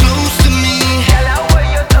stay close to me. Girl, I want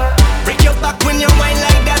you to. Break your back when you whine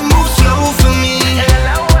like that. Move slow for me. Girl,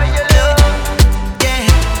 I want you to. Yeah,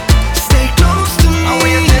 stay close to me. I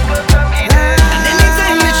want you to stay close to me. And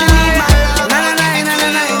anytime that you need my love,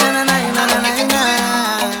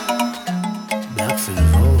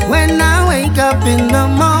 when I wake up in the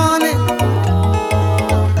morning,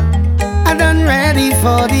 I done ready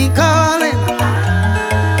for the calling.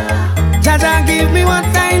 Jaja give me what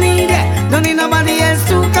I need, don't need nobody else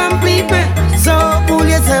to complete me. So pull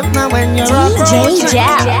yourself now when you're DJ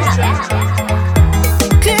JEL.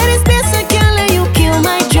 Clear this space, I can't let you kill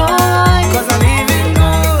my joy. 'cause I'm living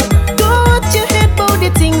good. Don't you hate about the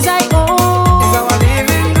things I own. So I'm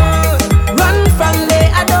living good. Run from there,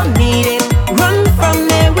 I don't need it. Run from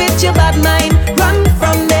there with your bad mind. Run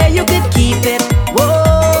from there, you could keep it.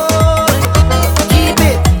 Whoa, Keep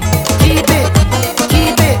it, keep it,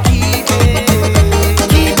 keep it, keep it, keep it,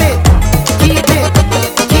 keep it, keep it,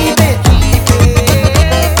 keep it, keep it,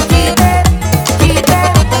 keep it,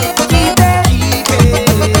 keep it,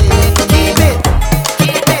 keep it,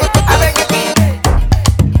 keep it. I beg you, keep it.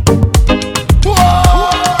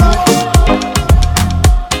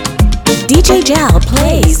 DJ JEL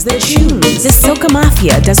plays the tunes the Soca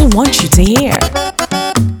Mafia doesn't want you to hear.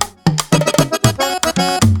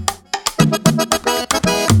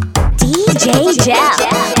 DJ JEL.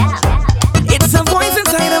 It's a voice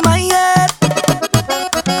inside of my head.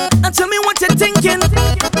 Now tell me what you're thinking.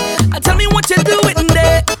 Tell me what you're doing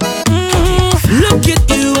there. Look at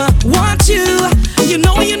you, watch you. You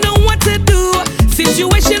know what to do.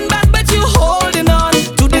 Situation bad, but you holding on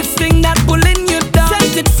to this thing that pulling you down.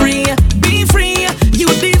 Set it free, be free. You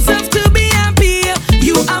deserve to be happy.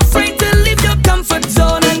 You afraid to leave your comfort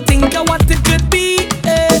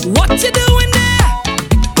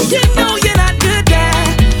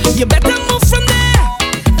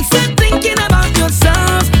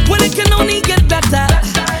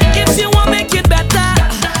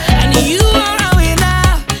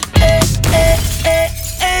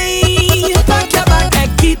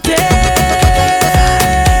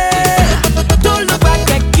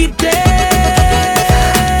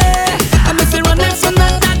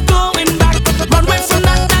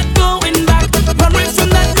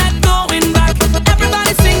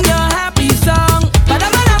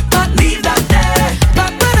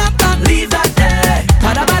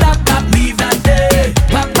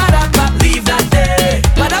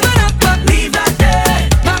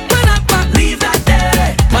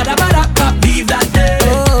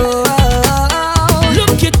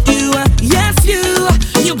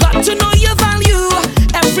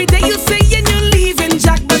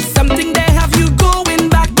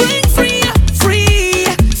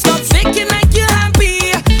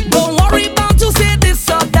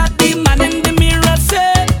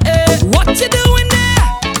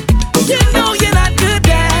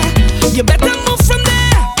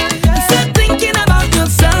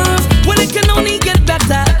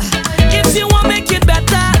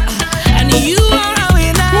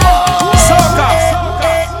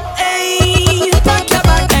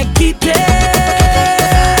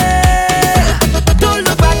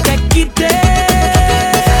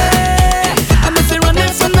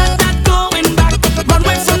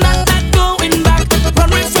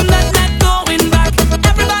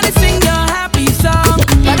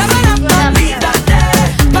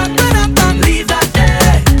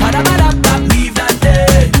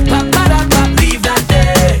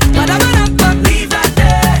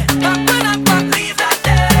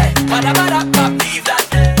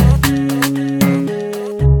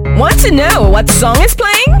to know what song is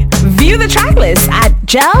playing? View the tracklist at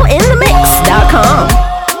JELinthemix.com.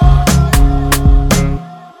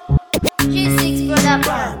 G6 brother.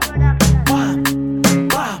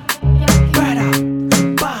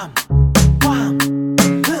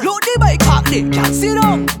 Load the bike park there, can't sit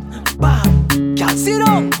down. Bam, can't sit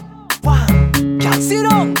down. Bam, can't sit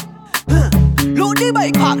down. Load the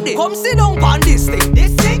bike park there. Come sit down on this thing.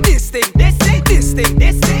 This thing, this thing, this thing, this thing,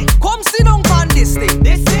 this thing. Come sit down on this thing.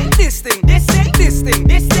 This thing, this thing, this thing, this thing,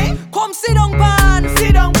 this thing. Come sit down pan.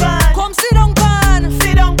 Sit down pan. Come sit down pan.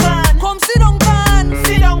 Sit down pan. Come sit down pan.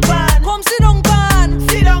 Sit down pan. Come sit down pan.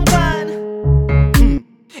 Sit down pan.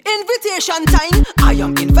 Invitation time. I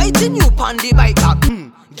am inviting you on the bike.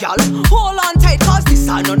 Y'all, hold on tight, cause this is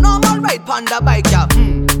no normal ride on the bike, yeah.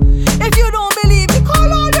 If you don't believe me,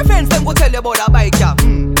 call all your friends, them go tell you about the bike, yeah.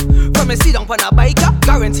 From a sit down on a bike, yeah,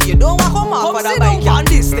 guarantee you don't want to come off on the bike, yeah.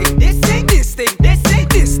 This thing, this thing, this thing, this thing,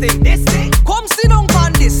 this thing, this thing. Come sit down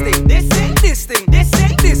on this thing, this thing, this thing, this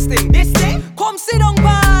thing, this thing, this thing. Come sit down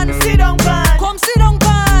pan, sit down pan. Come sit down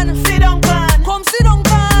pan, sit down pan. Come sit down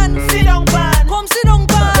pan, sit down pan. Come sit down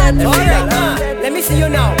pan. Alright, let me see you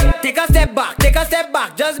now. Take a step back, take a step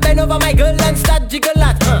back. Just bend over my girl and start jiggle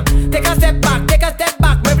that. Take a step back, take a step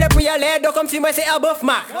back. Me pour your leg, don't come see me say above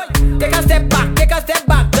mark. Take a step back, take a step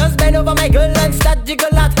back. Just bend over my girl and start jiggle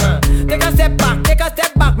that. Take a step back, take a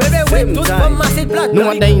step back. Me whip tout from massive blood. No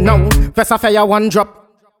one they know. First of all, one drop.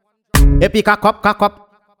 Epic a cup.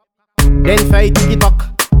 Then fight TikTok.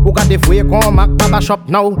 Who got the free come back baba shop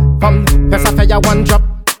now? From first of all, one drop.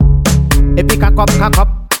 Epic a cup.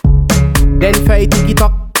 Then fight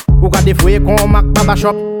TikTok. Who got the free come back baba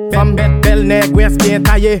shop? From belle nèg west bien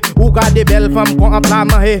taillé. Who got the belle femme qu'on a pas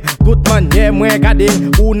mahé. Tout manière moi gade.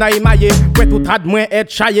 Ou na imaye. Pour tout had moi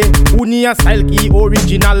être chaillé. Ou ni un style qui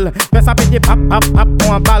original. Fais ça péter pap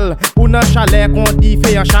en balle. Ou nan chalet qu'on dit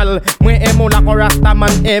fait un chal. Moi aime la qu'on rasta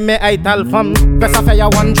man aime aital femme. Fais ça fait ya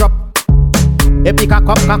one drop. Et puis ka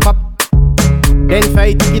cup. Then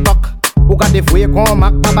fait TikTok. Who got the free qu'on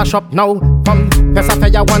mac baba shop now? Femme fais ça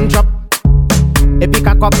fait ya one drop. Et puis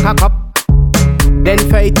ka cup. Then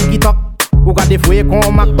fight TikTok. Who got the free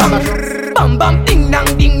come back baba shop? Bam bam ding dang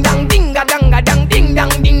ding dang ding a dang a dang ding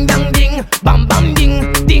dang ding dang ding. Bam bam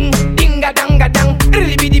ding ding ding a dang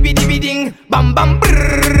bidi bidi ding. Bam bam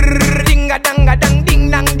brrr ding a dang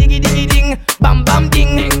ding dang diggy diggy ding. Bam bam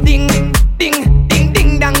ding ding ding ding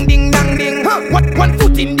ding dang ding dang ding. What one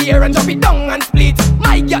foot in the air and drop it down and split.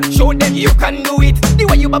 My God, show them you can do it. The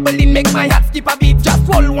way you bubbling make my heart skip a beat. Just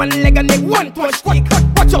roll one leg and make one punch kick.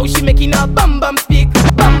 Watch how she making a bam bam speak.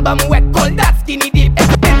 Bam bam wet, call that skinny dip.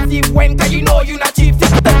 Expensive when cause you know you not cheap.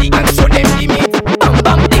 30 and show them limit. Bam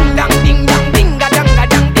bam ding dang ding dang ding a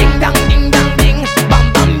dang ding dang ding dang ding.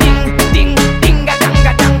 Bam bam ding ding ding a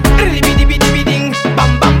dang bidi bidi ding.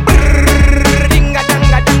 Bam bam brrr ding a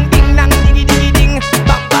dang ding dang diggy diggy ding.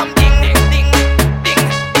 Bam bam ding ding ding.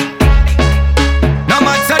 No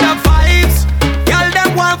matter the vibes, y'all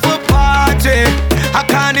them want for party. A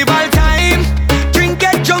carnival time, drink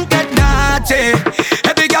get drunk get naughty.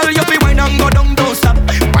 Every girl you fi wine and go down, don't stop.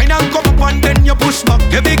 Wine and come up and then you push back.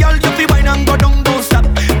 Every girl you fi wine and go down, don't stop.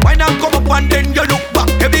 Wine and come up and then you look back.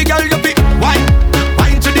 Every girl you fi wine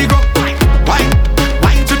to the ground,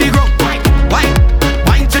 wine to the ground,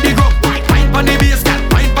 wine to the ground, wine pon the bass, girl,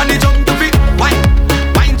 wine pon the drum. You fi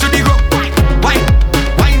wine to the ground,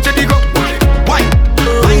 wine to the ground, wine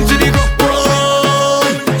to the ground.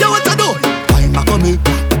 Yo, what to do? Wine back on me,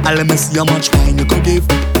 and let me see how much wine you could give.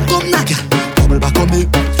 Come now, girl, bubble back on me,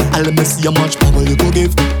 and let me see how much bubble you could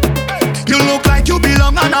give. You look like you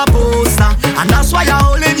belong on a poster, and that's why I'm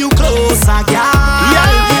holding you closer, girl.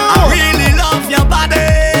 I really love your body.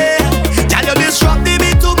 Girl, you disrupt the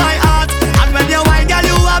beat to my heart, and when you whine, girl,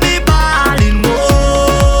 you have me balling.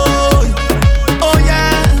 Oh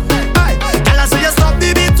yeah. Hey, girl, I say you stop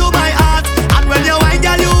the beat to my heart, and when you whine,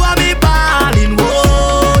 girl, you have me balling.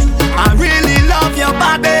 I really love your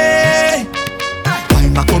body.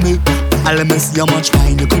 Wine back on me, and let me see how much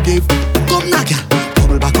wine you could give. Come now, girl,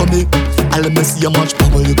 bubble back on me, and let me see how much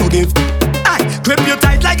bubble you could give. Aye, grip you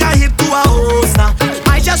tight like a hip to a holster.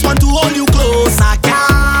 I just want to hold you closer, girl.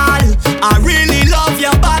 I really love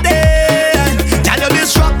your body. Girl, you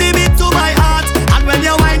disrupt the beat to my heart, and when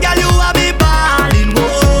you whine, girl, you have me balling.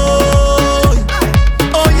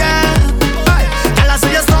 Oh yeah. Aye, girl, I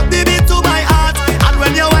say you stop the beat to my heart, and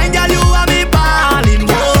when you whine, girl, you have me balling.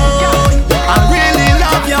 I really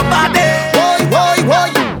love your body.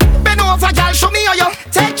 Bend over, girl, show me how you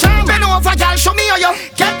take charm. Bend over, girl, show me how you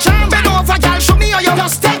get charm. Bend over, girl, show me how you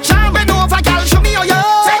just take charm. Bend over, girl, show me how you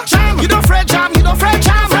take charm. You don't fret charm, you don't fret.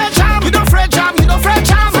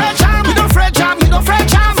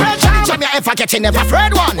 get you never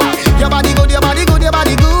afraid one. Your body good, your body good, your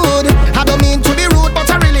body good. I don't mean to be rude, but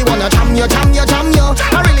I really wanna jam you, jam you, jam you.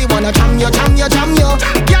 I really wanna jam you, jam you, jam you.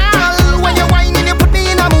 Girl, when you whining, you put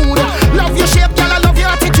me in a mood. Love your shape, girl, I love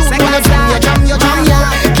your attitude. Wanna jam you, jam you, jam you.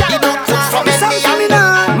 Girl, don't cook from me.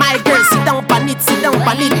 My girl, sit down pan it, sit down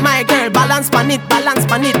pan it. My girl, balance pan it, balance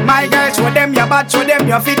pan it. My girl, show them your butt, show them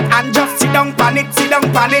your feet, and just sit down pan it, sit down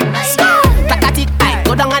pan it. Takatik, aye,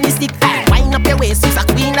 go down on the stick, aye. Wind up your waist, she's a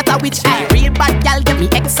queen, not a witch, aye. Real bad girl, get me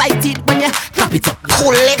excited when you clap it up.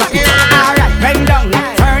 Cool it, alright, bend down,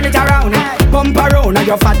 turn it around, bump around, and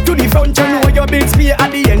you're fat to the front. You know your bills pay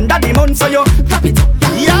at the end of the month, so you clap it up.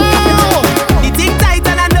 Yo, the thing tight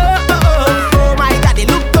and I know, oh my God, they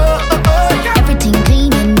look everything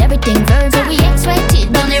clean and everything firm, so we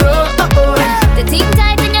X-rated on the road. The thing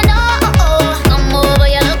tight and you know, come over,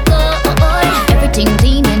 you look everything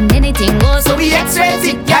clean and anything goes, so we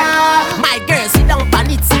X-rated, yeah. My girl, sit down pan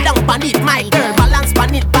it, sit down pan it. My girl, balance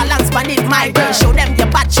pan it, balance pan it. My girl, show them your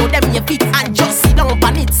back, show them your feet, and just sit down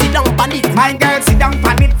pan it, sit down pan it. My girl, sit down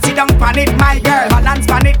pan it, sit down pan it. My girl, balance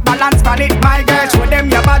pan it, balance pan it. My girl, show them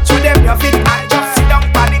your back, show them your feet, and just sit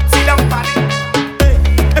down pan it, sit down pan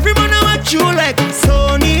it. Every man I watch you like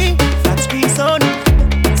Sony, flat screen Sony.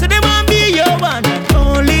 So they want be your one and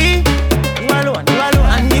only. You alone, you alone.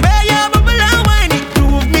 And the way you bubble and wine, it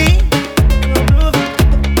prove me.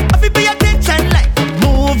 I feel pay attention like a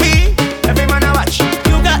movie. Every man I watch,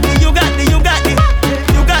 you got the, you got the, you got the,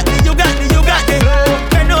 you got the, you got the, you got the.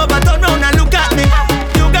 Bend over, turn round and look at me.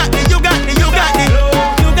 You got the, you got the, you got the,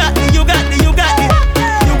 you got the, you got the, you got the,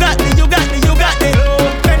 you got the, you got the, you got the.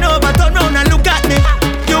 Bend over, turn round and look at me.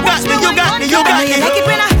 You got the, you got the, you got the. Like it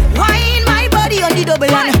when I wind my body on the double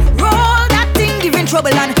and roll that thing giving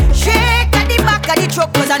trouble and shake at the back of the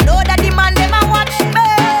truck, cause I know that the man them a watch me.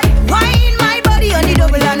 Wind my body on the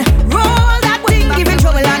double and roll that thing giving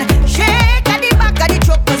trouble and shake at the back of the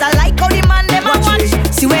truck, cause I like how the man them a watch.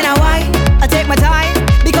 See when I whine, I take my time,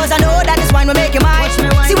 because I know that this wine will make you mine.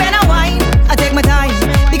 See when I whine, I take my time,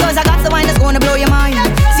 because I got the wine that's gonna blow your mind.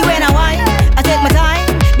 See when I whine, I take my time,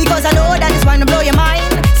 because I know that this wine will blow your mind.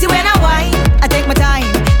 See when I whine, I take my time,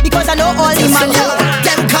 because I know all the man.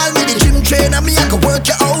 Them call me the gym trainer, me I can work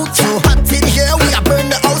you out. So hot in here, we a burn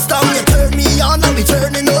the house down. You turn me on and we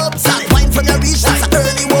turning up. Start wine from your reach, that's an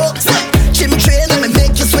early walk. Gym trainer, me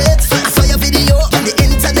make you sweat. I saw your video on the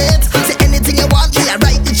internet. Say anything you want, me I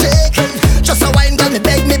write the check. Just a wine, girl, me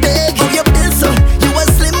beg, me beg. Oh, you build so, you was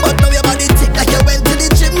slim, but now your body thick like you went to the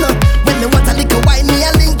gym now. When me want a little wine, me I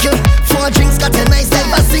link you. 4 drinks got a nice like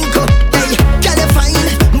a cinco. Hey, girl, you fine,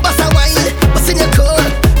 bust a wine, bust in your coat,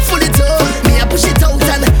 full it up. Me I push it out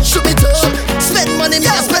and shoot it up. Spend money, me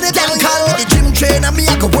I spend it down. Call me the gym trainer, me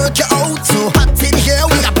I can work you out. So hot in here,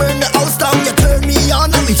 we a burn the house down. You turn me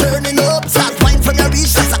on and we turning up. Start wine from your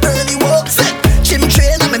reach, that's an early walk. Gym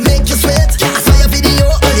trainer, me make you sweat. I saw your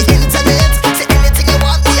video on the internet. Say anything you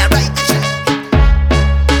want, me I write the check.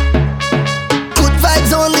 Good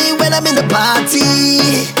vibes only when I'm in the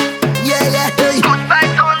party. Yeah, yeah, hey. Good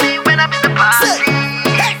vibes only when I'm in the party.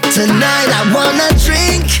 Tonight I wanna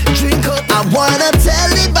drink up. I wanna tell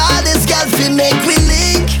the baddest girl fi make we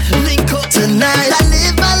link up. Tonight I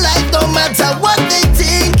live my life no matter what they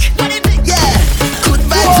think. Yeah, good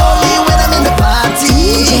vibes only when I'm in the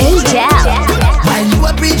party. JEL. While you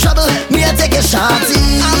are pre-trouble, me I take a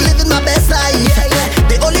shorty. I'm living my best life.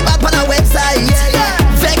 They only back on our website.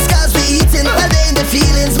 Vex cause we eating while they in the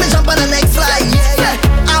feelings. Me jump on the next flight.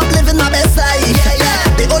 I'm living my best life.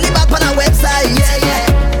 They only back on our website.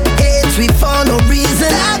 Hate we for no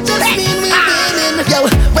reason. I just mean we winning. Yo,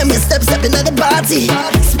 when me step in at the party,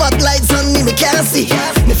 spotlights on me can't see.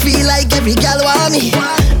 Me feel like every gal want me,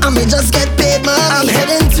 and me just get paid money. I'm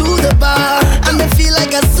heading to the bar, and me feel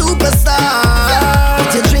like a superstar.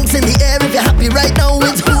 Put your drinks in the air if you're happy right now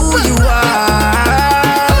with who you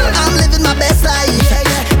are. I'm living my best life.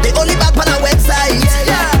 They only back on our website.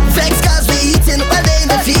 Vex cause we eating while they in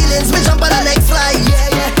the feelings. Me jump on the next flight.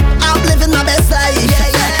 I'm living my best life.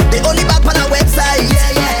 They only back on our website.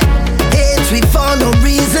 Hate we for no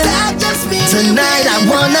reason. Tonight I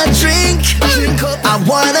wanna drink up. I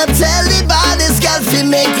wanna tell the baddest girl fi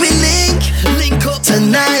make we link up.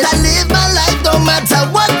 Tonight I live my life no matter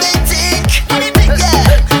what they think.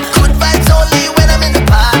 Yeah, good vibes only when I'm in the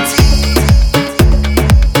party.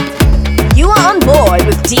 You are on board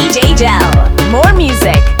with DJ JEL. More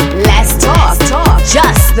music, less talk,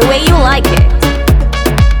 just the way you like it.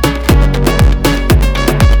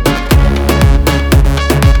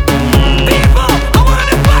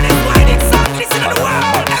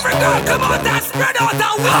 Come on, that's spread out and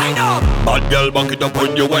wine Bad girl, back it up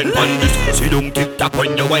when you wine pan this. See don't tick tock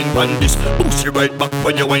when you wine pan this. Push it right back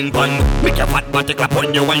when you wine pan. Make your fat body clap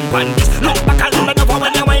when you wine pan this. Look back and bend over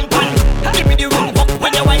when you wine pan. Give me the room walk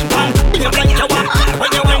when you wine pan. Be a like you want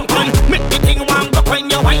when you wine pan. Make the thing warm up when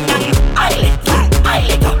you wine pan. I lit up, I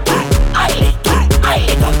lit up, I lit up, I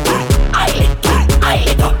lit up, I lit up, I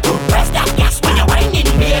lit up. Press that gas when you whining,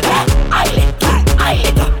 baby. I lit up, I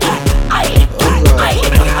lit up, I lit up, I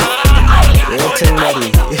lit up, I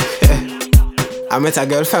lit up. I met a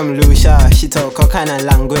girl from Lucia, she talk all kind of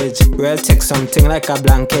language. Real take something like a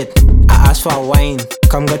blanket. I asked for wine,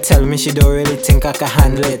 come go tell me she don't really think I can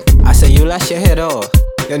handle it. I say you lash your head off.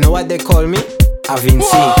 You know what they call me? A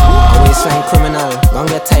Vinci, a waistline criminal. Gonna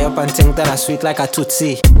get tied up and think that I sweet like a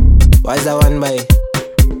Tootsie. Why is that one by?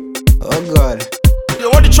 Oh God. You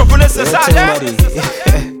want the chocolate inside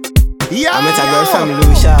Yeah. I met a girl from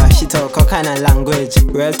Lucia, she talk all kind of language.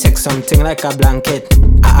 Real take something like a blanket.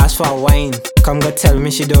 I asked for wine, come go tell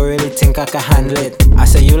me she don't really think I can handle it. I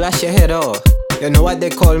say you lash your head off. You know what they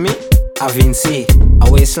call me? A Vinci,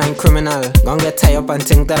 a waistline criminal. Gonna get tied up and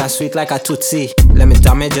think that I sweet like a Tootsie. Let me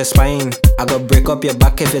damage your spine, I go break up your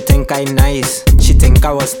back if you think I nice. She think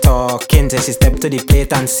I was talking till she stepped to the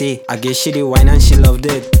plate and see. I gave she the wine and she loved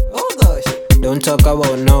it. Oh gosh. Don't talk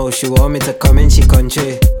about no, she want me to come in she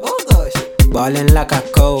country. Oh gosh. Ballin' like a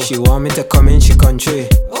cow, she want me to come in she country.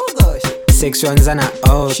 Oh gosh. 6 runs and a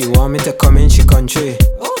out, she want me to come in she country.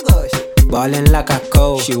 Oh gosh. Ballin' like a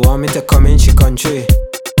cow, she want me to come in she country.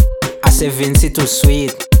 I say Vinci too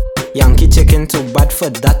sweet, Yankee chicken too bad for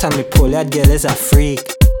that, and me Polish girl is a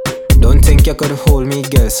freak. Don't think you could hold me,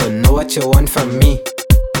 girl, so know what you want from me.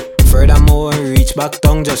 Furthermore, when you reach back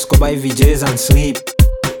down, just go by VJs and sleep.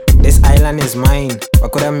 This island is mine,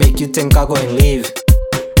 what could I make you think I go and leave?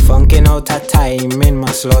 Funking out of timing,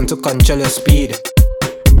 must learn to control your speed.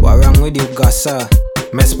 What wrong with you, gossa?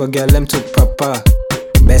 Mess with girl, them too proper.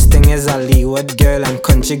 Best thing is a Leeward girl and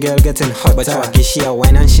country girl getting hotter. But I give she a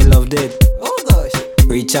wine and she loved it. Oh gosh.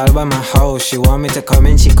 Reach out by my house, she want me to come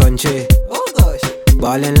in she country. Oh gosh.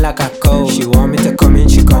 Ballin' like a cow, she want me to come in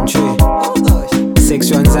she country. Oh gosh.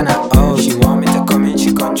 6 runs and a out, she want me to come in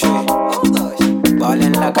she country. Oh gosh.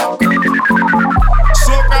 Ballin' like a cow.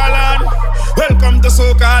 Soca land, welcome to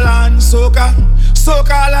Soca land, Soca,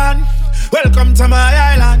 Soca land. Welcome to my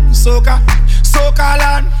island, Soca, Soca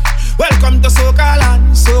land. Welcome to Soca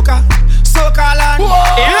land, Soca, Soca land.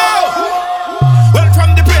 Yeah. Well,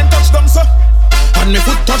 from the plane touch down, so and me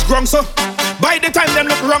foot touch ground, so by the time them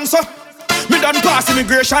look wrong, so me done pass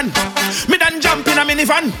immigration, me done jump in a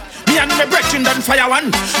minivan, me and me brethren done fire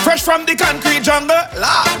one, fresh from the concrete jungle.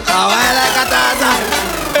 Lord, how I like a Tarzan.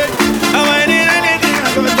 Hey, I'm in anything I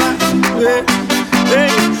go back. Hey,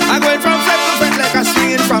 I go from friend to friend like a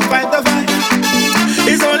swinging from vine to vine.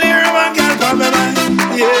 It's only Roman girl for my mind.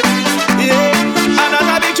 Yeah.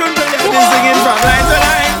 Another big tune to get me singing from line to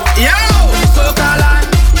line. Yo, Soca land,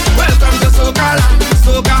 welcome to Soca land,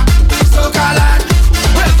 Soca, Soca land.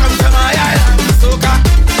 Welcome to my island, Soca,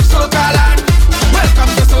 Soca land.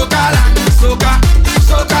 Welcome to Soca land, Soca,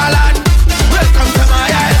 Soca land. Welcome to my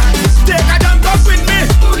island. Take a jump up with me,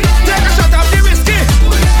 take a shot of the whiskey,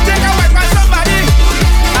 take a wipe on somebody,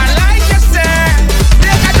 and like you said,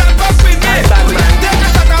 take a jump up with me, take a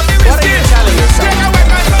shot of the whiskey.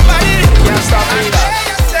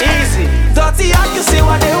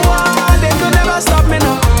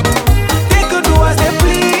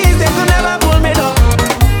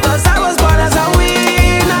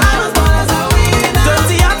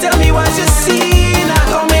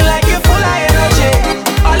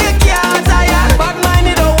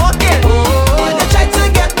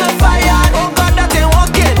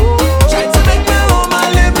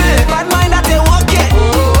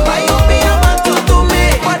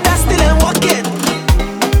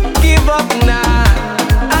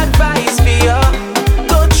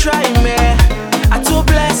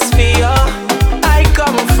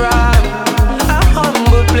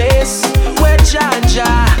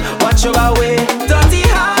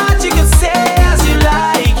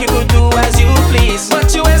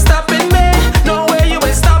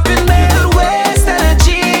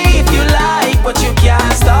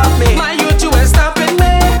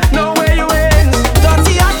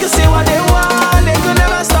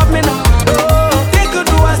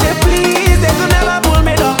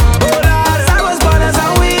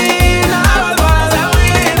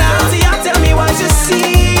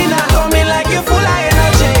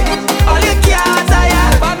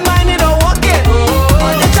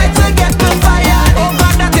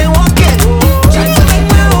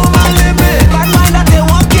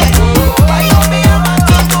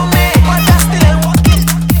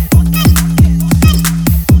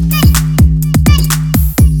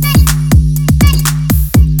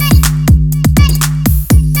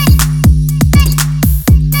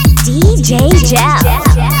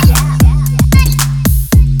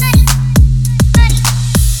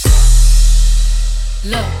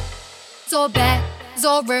 Look, it's all bad, it's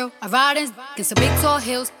all real. I ride in some big tall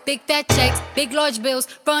hills, big fat checks, big large bills.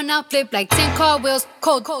 Run out, flip like 10 car wheels.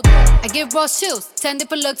 Cold, I give raw chills. 10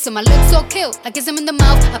 different looks, and my looks so kill. I kiss him in the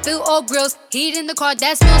mouth, I feel all grills. Heat in the car,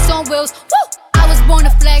 that smells on wheels. Woo! I was born to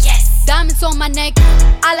flex, yes. Diamonds on my neck.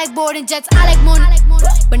 I like boarding jets, I like more,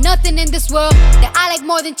 but nothing in this world that I like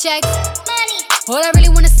more than checks. Money. All I really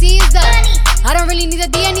wanna see is the money. I don't really need a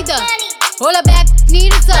D, I need the money. All I back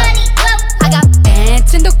need is the money. I got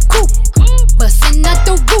bands in the coupe, bustin' out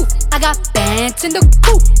the roof. I got bands in the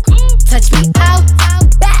coupe. Touch me out,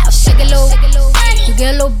 bow, shake it low. You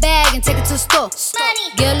get a little bag and take it to the store.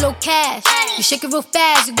 Get a little cash, you shake it real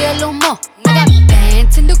fast, you get a little more. I got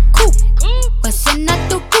bands in the coupe, bustin' out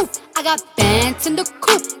the roof. I got bands in the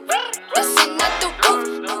coupe, bustin' out the roof.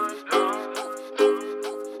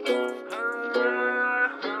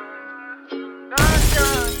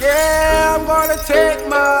 Yeah, I'm gonna take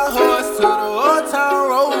my horse to the old town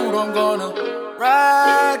road. I'm gonna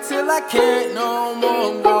ride till I can't no more.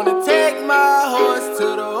 I'm gonna take my horse to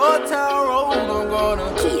the old town road. I'm gonna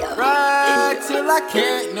ride till I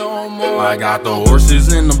can't no more. I got the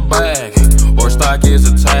horses in the back, horse stock is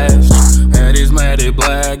attached. Head is matted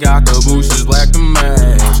black, got the bushes black to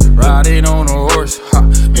match. Riding on a horse, ha,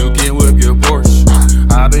 you can whip your Porsche.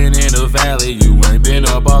 I been in the valley, you ain't been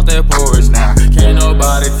up off that porch. Now, can't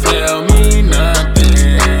nobody tell me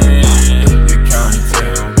nothing. You can't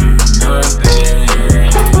tell me nothing.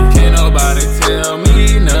 Can't nobody tell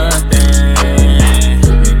me nothing.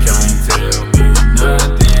 You can't tell me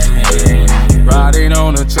nothing. Riding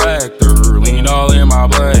on a tractor, lean all in my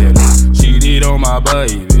blood. Cheated on my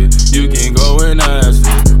baby, you can go and ask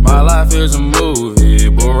her. My life is a movie,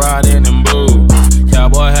 bull riding in boots.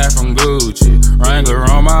 Cowboy hat from Gucci, Wrangler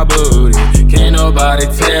on my booty. Can't nobody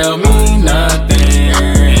tell me nothing.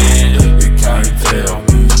 You can't tell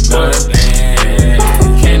me nothing.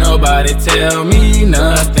 Can't nobody tell me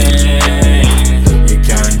nothing. You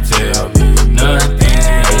can't tell me nothing.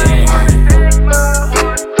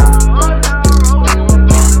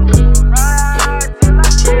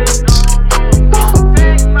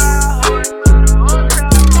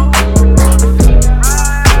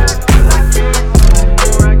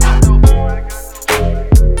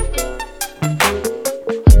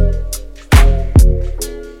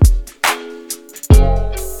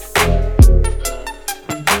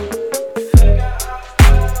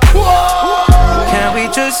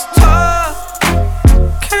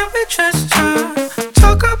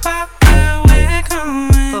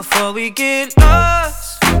 Before we get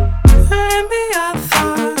lost, let me our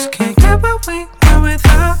thoughts. Can't get what we want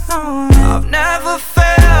without knowing. I've never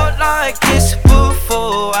felt like this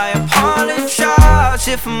before. I apologize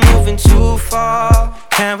if I'm moving too far.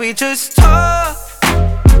 Can we just talk?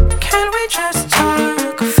 Can we just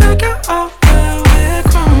talk? Figure out where we're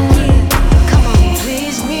growing. Come on,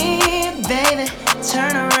 please me, baby.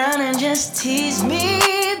 Turn around and just tease me,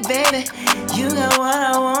 baby. You got what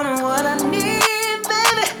I want and what I need.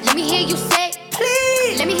 Let me hear you say,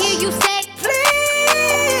 please. Let me hear you say, please.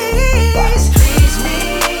 Please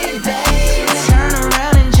me, baby. Turn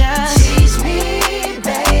around and just tease me,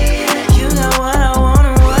 baby. You got what I want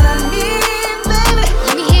and what I need, baby.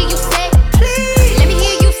 Let me hear you say, please. Let me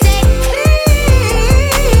hear you say,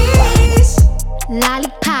 please.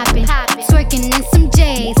 Lollipopping, twerking in some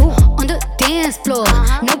J's on the dance floor.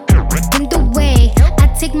 No in the way. I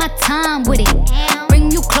take my time with it.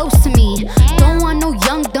 Bring you close to me. Don't want no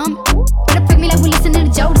young dumb. Better freak me like we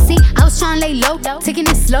listening to Jodeci. I was trying to lay low, taking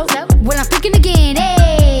it slow. When I'm freaking again,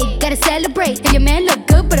 hey, gotta celebrate. If your man look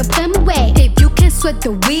good, better put him away. If you can sweat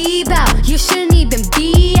the weave out, you shouldn't even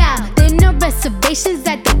be out. There no reservations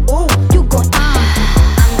at the ooh, you gon'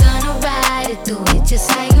 I'm gonna ride it through it just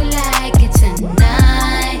like you like it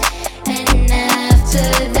tonight. And after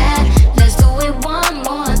that, let's do it one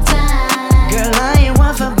more time. Girl, I ain't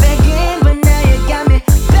one for begging, but now you got me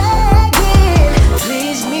begging.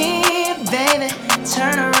 Please me, baby.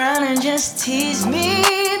 Turn around and just tease me,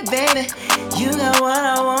 baby. You got what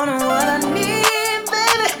I want and what I need,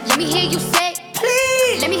 baby. Let me hear you say,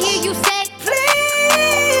 please. Let me hear you say, please.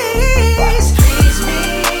 Please me,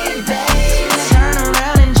 baby. Turn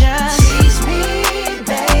around and just tease me,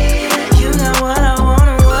 baby. You got what I want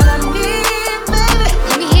and what I need, baby.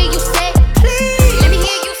 Let me hear you say, please. Let me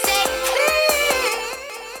hear you say,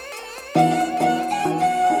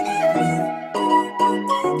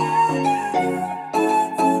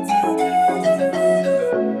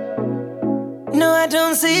 No, I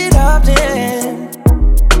don't see it often,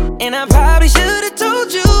 and I probably should've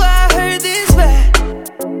told you I heard this bad.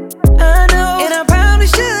 I know, and I probably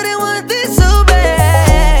shouldn't want this so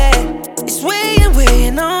bad. It's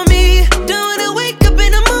weighing on me. Don't wanna wake up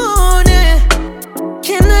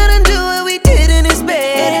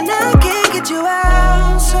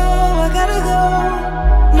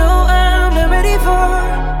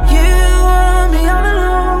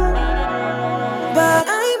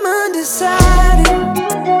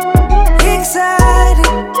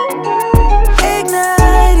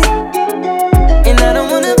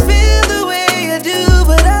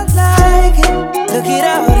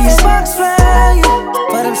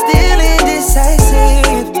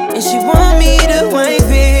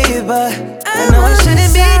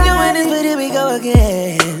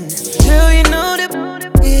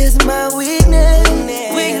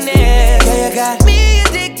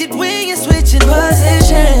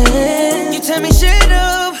tell me shut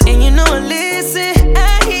up, and you know I listen.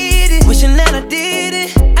 I hit it, wishing that I did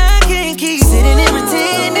it. I can't keep sitting and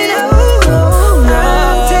pretending. Oh, no.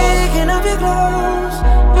 I'm taking off your clothes.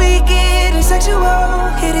 We getting sexual.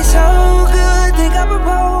 Hit it so good, think I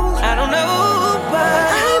propose. I don't know,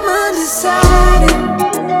 but I'm undecided,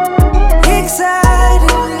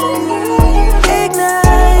 excited,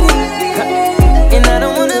 ignited, and I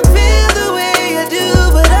don't wanna feel the way I do,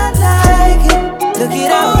 but I like it. Look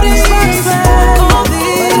at all these spots, but I'm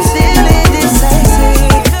still indecisive.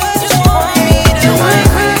 Just want me to wait.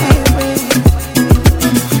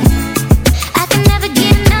 I can never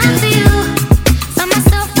get enough of you. Find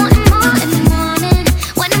myself wanting more in the morning.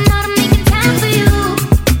 When I'm out, I'm making time for you.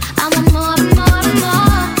 I want more and more and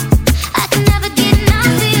more. I can never get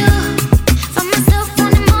enough of you. Find myself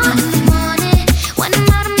wanting more in the morning. When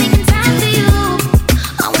I'm out, I'm making time for you.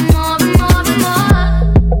 I want more and more and more.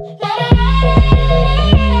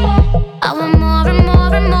 I want more and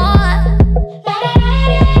more and more.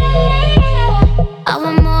 I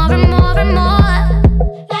want more and more and more.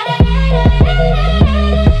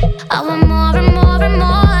 I want more and more and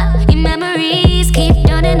more. Your memories keep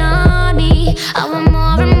dawning on me. I want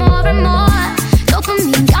more and more and more.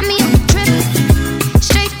 Dopamine got me on the trip.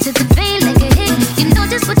 Straight to the vein like a hit. You know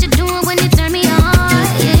just what you're doing when you turn me on.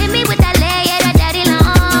 You hit me with that leg, yeah, that daddy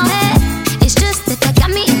long. It's just that got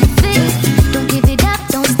me in the fit. Don't give it up,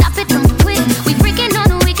 don't stop it, don't quit. We freaking on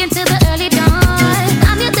the weekend till the early dawn.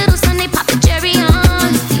 I'm your little Sunday, pop the cherry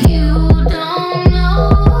on. You don't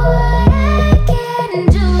know what I can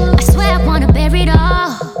do. I swear I wanna bury it all.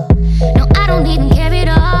 No, I don't even care at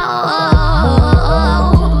all.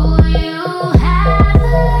 Do you have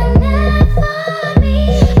enough for me?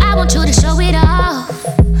 I want you to show it off.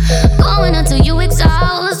 Going until you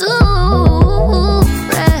exhaust. Ooh,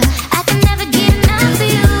 I can never get enough of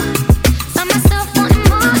you. Find myself wanting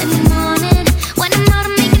more in the morning. When I'm out,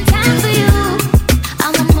 I'm making time for you. I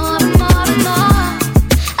want more and more and more.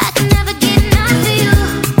 I can never get enough of you.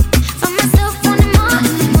 Find myself wanting more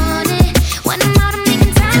in the morning. When I'm out, I'm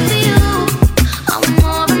making time for you. I want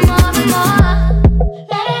more and more and more.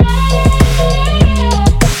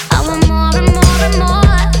 I want more and more and more.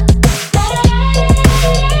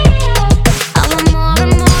 I want more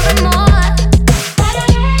and more and more.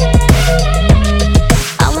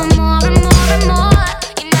 I want more and more and more.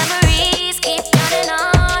 Your memories keep dawning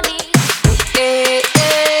on me.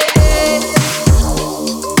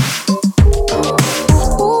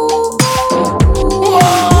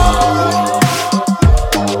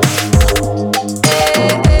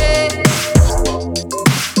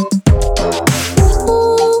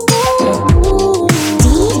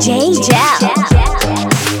 DJ JEL.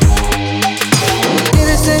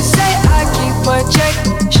 Needless to say, I keep a check.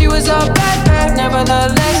 She was a bad,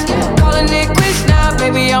 nevertheless. Calling it quits now,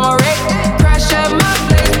 baby, I'm a wreck. Crash at my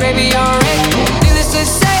place, baby, I'm a wreck. Needless to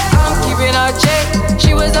say, I'm keeping a check.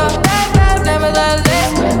 She was a bad,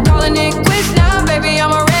 nevertheless. Calling it quits now, baby,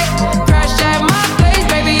 I'm a wreck. Crash at my place,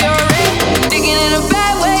 baby, you're a wreck. Thinking in a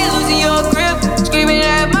bad way, losing your grip. Screaming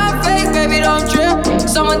at my face, baby, don't trip.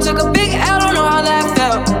 Someone took a big L, don't know how that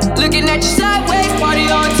felt. Looking at you sideways, party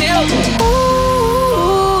on tilt.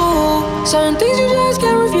 Ooh, certain things you just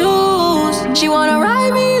can't refuse. She wanna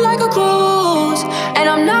ride me like a cruise, and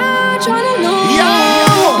I'm not trying to lose.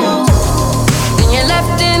 Then you're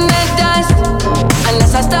left in the dust,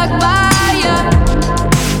 unless I stuck by ya.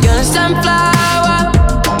 You're a sunflower.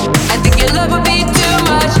 I think your love would be too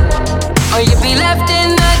much, or you'd be left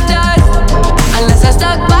in the dust, unless I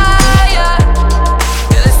stuck by ya.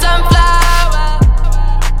 You're the sunflower.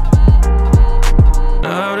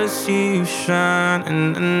 Love to see you shine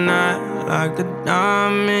in the night like the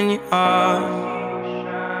diamond in your eye.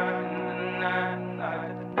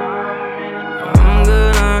 I'm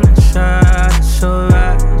good on the side, it's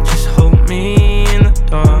alright. Just hold me in the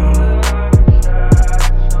dark.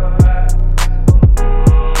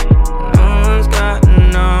 No one's got to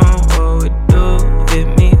know what we do. Hit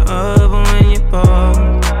me up when you're bored.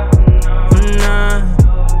 Nah.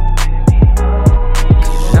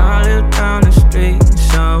 'Cause I live down the street,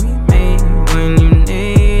 so we meet when you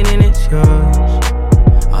need and it's yours.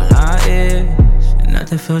 All I is, and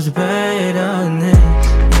nothing feels better than this.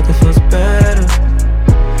 Nothing feels better.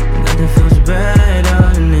 Nothing feels better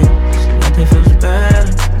than this. Nothing feels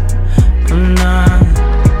better. I'm not.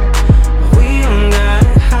 We don't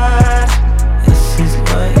gotta hide. This is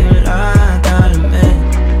what you like, gotta admit.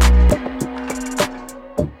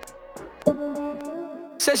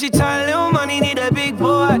 Said she tired, little money, need a big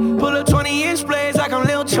boy. Pull up 20-inch blades like I'm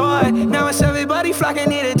Lil Troy. Now it's everybody flocking,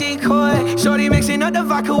 need a decoy. Shorty mixing up the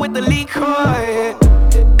vodka with the liquor.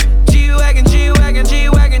 G-Wagon, G-Wagon,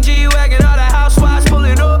 G-Wagon, G-Wagon, all the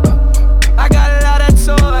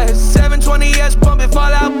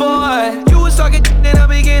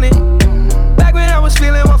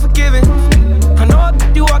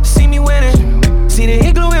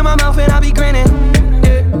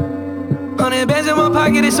bands in my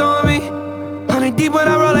pocket, it's on me. 100 deep when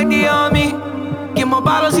I roll like the army. Get more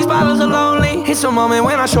bottles, these bottles are lonely. It's a moment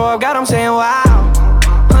when I show up, God, I'm saying wow.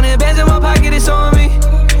 100 bands in my pocket, it's on me.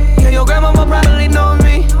 Yeah, your grandma will probably know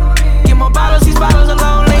me. Get more bottles, these bottles are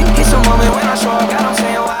lonely. It's a moment when I show up, God, I'm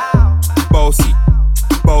saying wow. Bossy,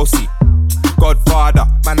 bossy, Godfather,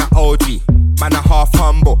 man a OG, man a half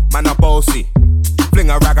humble, man a bossy. Fling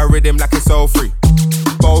a rag a rhythm like it's all free.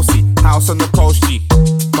 Bossy, house on the coast G.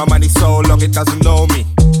 My money so long it doesn't know me.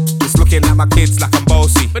 Just looking at my kids like I'm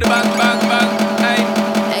bossy. Bang, bang, bang, hey.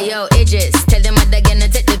 Hey yo, Idris, tell them what they're gonna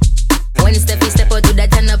take the. When Steffi step out to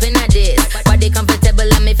that turn up in a this. Body comfortable,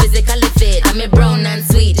 I'm physically fit. I'm brown and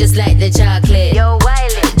sweet, just like the chocolate. Yo,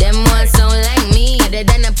 Wiley, them ones sound like me. Other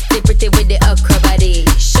than a pretty with the okra body.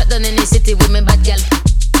 Shut down in the city with me bad girl.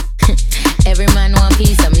 Every man want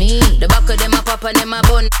piece of me. The back of them a pop and them a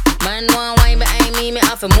bun. Man want wine behind me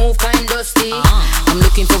have to move kind dusty. I'm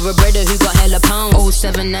looking for a brother who got hella pounds.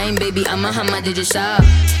 079, baby, I'm a hammer, did you shop?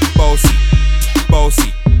 Bossy,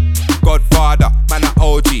 bossy, Godfather, man a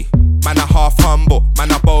OG, man a half humble,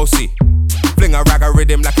 man a bossy. Fling a rag a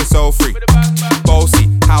rhythm like it's all free. Bossy,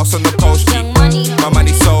 house on the coast G. My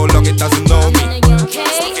money so long it doesn't know me.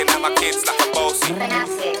 Just looking at my kids like a bossy.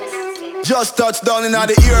 Just touched down in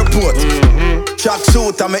the airport. Track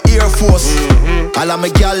suit and my Air Force. All of my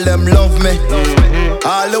gal them love me.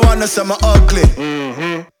 All the wanna say me ugly.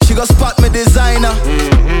 She go spot me designer.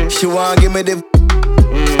 She wanna give me the.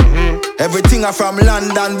 Everything I from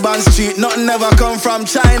London, Bond Street. Nothing ever come from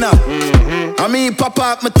China. I mean pop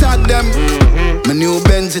up, me tag them. My new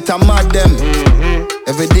Benz it a mad them.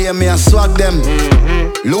 Every day me a swag them.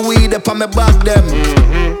 Louis de pa me back them.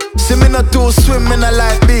 See me not too swim, me not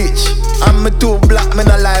like beach. And me too black, me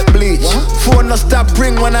not like bleach. Phone no stop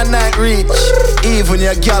ring when a night reach. Even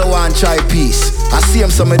your girl want try peace. I see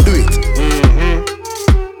him so me do it.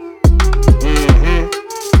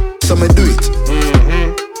 So me do it.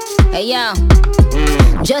 Hey yo,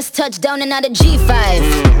 just touched down and out of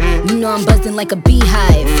G5. You know I'm buzzing like a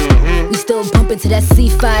beehive. We still bumping to that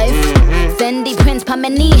C5. Fendi prints pa my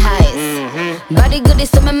knee highs. Body good is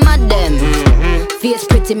so me mad them. Fierce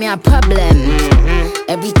pretty me a problem.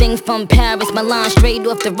 Everything from Paris, Milan, straight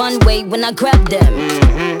off the runway when I grab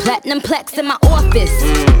them. Platinum plaques in my office.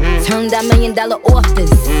 Turn that $1 million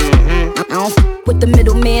office. I don't f with the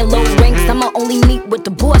middleman, low ranks. I'ma only meet with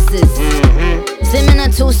the bosses. Swimming or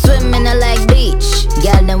two, swimming I like beach.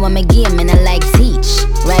 Girl, then want me game and I like teach.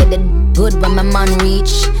 Ride it good when my man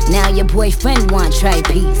reach. Now your boyfriend want try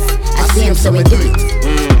peace. I see him so we do it.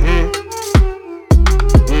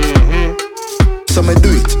 So me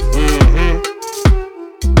do it.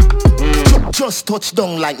 Just touch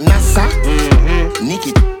down like NASA.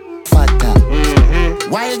 Nikki fatter.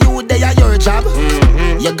 While you there at your job,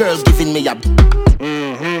 your girl giving me a.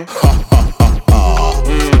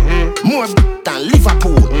 More than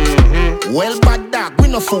Liverpool. Well, bad dog, we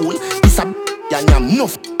no fool. This a and yam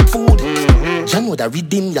enough food. Jan would a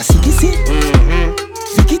redeem ya see see.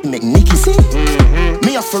 Vicky make Nicky see.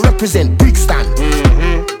 Me have to represent Brixton.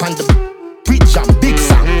 Pan the bridge and big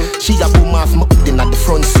song. She a boom off my in at the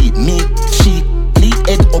front seat. Me, she, lead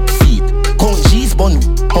head up feet. Come G's bun,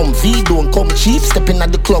 come V, don't come cheap. Stepping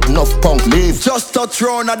at the club, enough punk leave. Just touch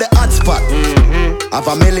round at the hot spot. Have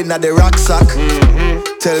a million at the rucksack.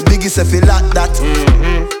 Tell Biggie say fi like that.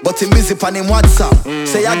 But him busy pan him WhatsApp.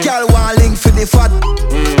 Say a girl want link for the fat.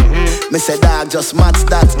 Me say dog just match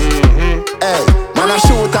that. Hey, man I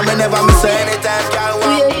shoot and me never miss anytime girl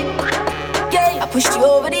want. Yeah, I pushed you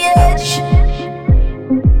over the edge.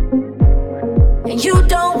 And you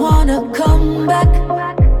don't wanna come back.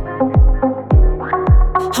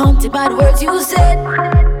 Haunted by the words you said.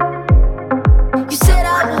 You said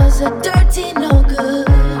I was a dirty no good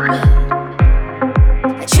man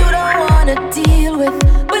that you don't wanna deal with.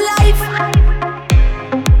 But life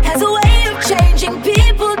has a way of changing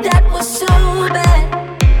people that were so bad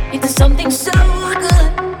into something so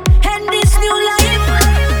good. And this new life,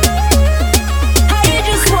 I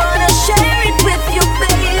just wanna share it with you,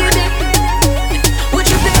 baby. With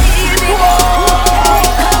you, baby.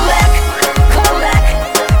 Come back, come back,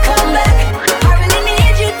 come back. I really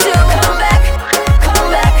need you to come back, come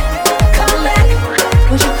back, come back.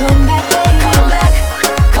 Would you come back, baby? Come back,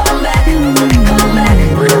 come back, come back,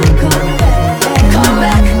 come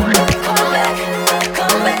back, come back,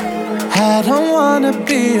 come back. I don't wanna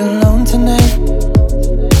be alone tonight.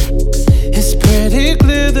 It's pretty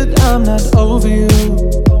clear that I'm not over you.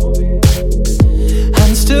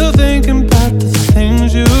 I'm still thinking about the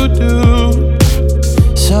things you do.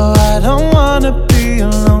 So I don't wanna be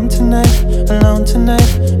alone tonight, alone tonight,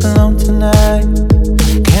 alone tonight.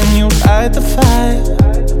 Can you light the fire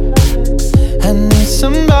and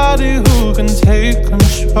somebody who can take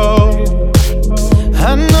control.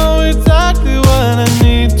 I know exactly what I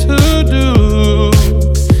need to do,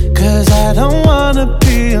 'cause I don't wanna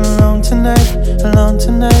be alone tonight, alone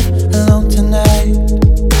tonight, alone tonight.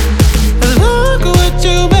 Look what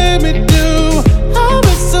you made me do. I'm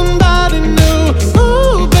with somebody new.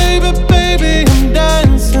 Ooh, baby, baby, I'm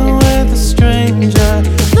dancing with a stranger.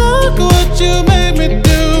 Look what you made me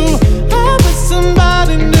do. I'm with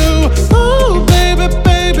somebody new. Ooh, baby,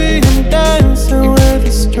 baby, I'm dancing with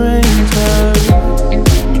a stranger.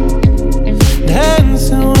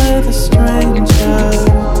 Dancing with a stranger.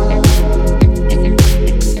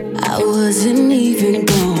 I wasn't even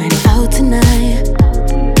going out tonight,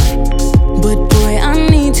 but boy, I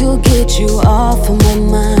need to get you off of my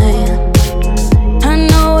mind. I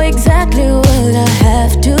know exactly what I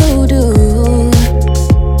have to do.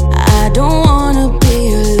 I don't wanna be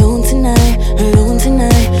alone tonight, alone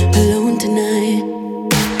tonight, alone tonight.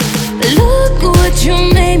 Look what you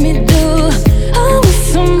made me do. I'm with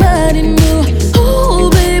somebody new. Oh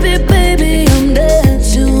baby, baby, I'm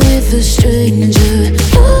dancing with a stranger.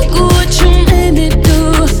 Look what you made me do.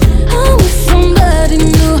 I'm with somebody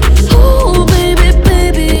new. Oh baby,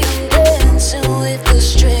 baby, I'm dancing with a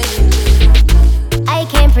stranger. I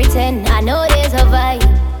can't pretend, I know there's a vibe.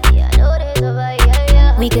 Yeah, I know there's a vibe, yeah, yeah.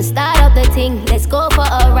 We can start up the thing, let's go for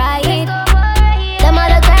a ride. Them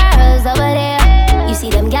other girls over there, you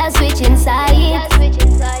see them girls switching sides.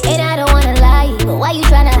 And I don't wanna lie, but why you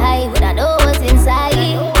tryna hide when I know what's inside?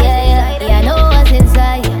 Yeah, yeah, yeah, I know what's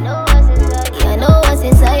inside. Yeah, I know what's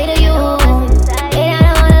inside of you. And I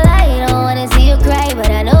don't wanna lie, don't wanna see you cry, but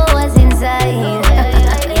I know what's inside.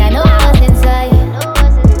 Yeah, I know what's inside.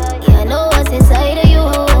 Yeah, I know what's inside of you.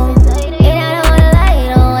 And I don't wanna lie,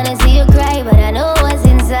 don't wanna see you cry, but I know what's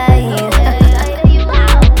inside.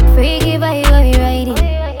 Freaky vibe, where you riding?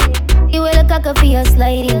 You will look like for your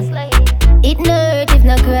sliding. It no hurt if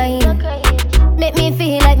not crying. Make me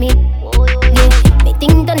feel like me. Yeah, me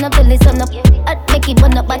think done up till the sun up. I make it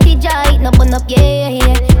burn up, body jaw, it no burn up. Yeah,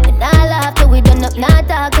 yeah. And I laugh till we done up. Nah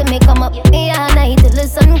talk till me come up. Yeah, night till the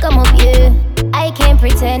sun come up. Yeah, I can't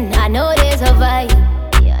pretend. I know there's a vibe.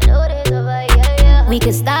 Yeah, I know there's a vibe. Yeah, yeah. We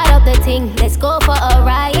can start up the thing. Let's go for a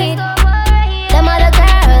ride. Them other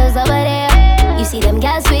girls over there, you see them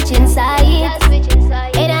girls switching sides.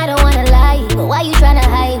 And I don't wanna lie, but why you tryna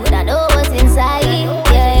hide when I know what's inside? Yeah,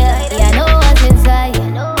 yeah, yeah, I know what's inside.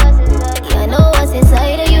 Yeah, I know what's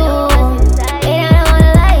inside of you. And I don't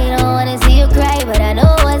wanna lie, don't wanna see you cry, but I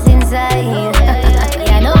know what's inside.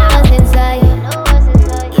 Yeah, I know what's inside.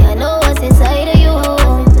 Yeah, I know what's inside of you.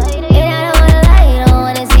 And I don't wanna lie, don't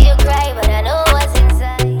wanna see you cry, but I know what's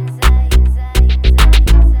inside.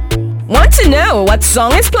 Want to know what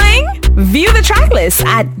song is playing? View the tracklist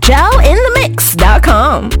at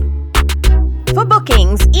jelinthemix.com. For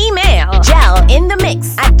bookings, email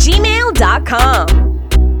jelinthemix@gmail.com.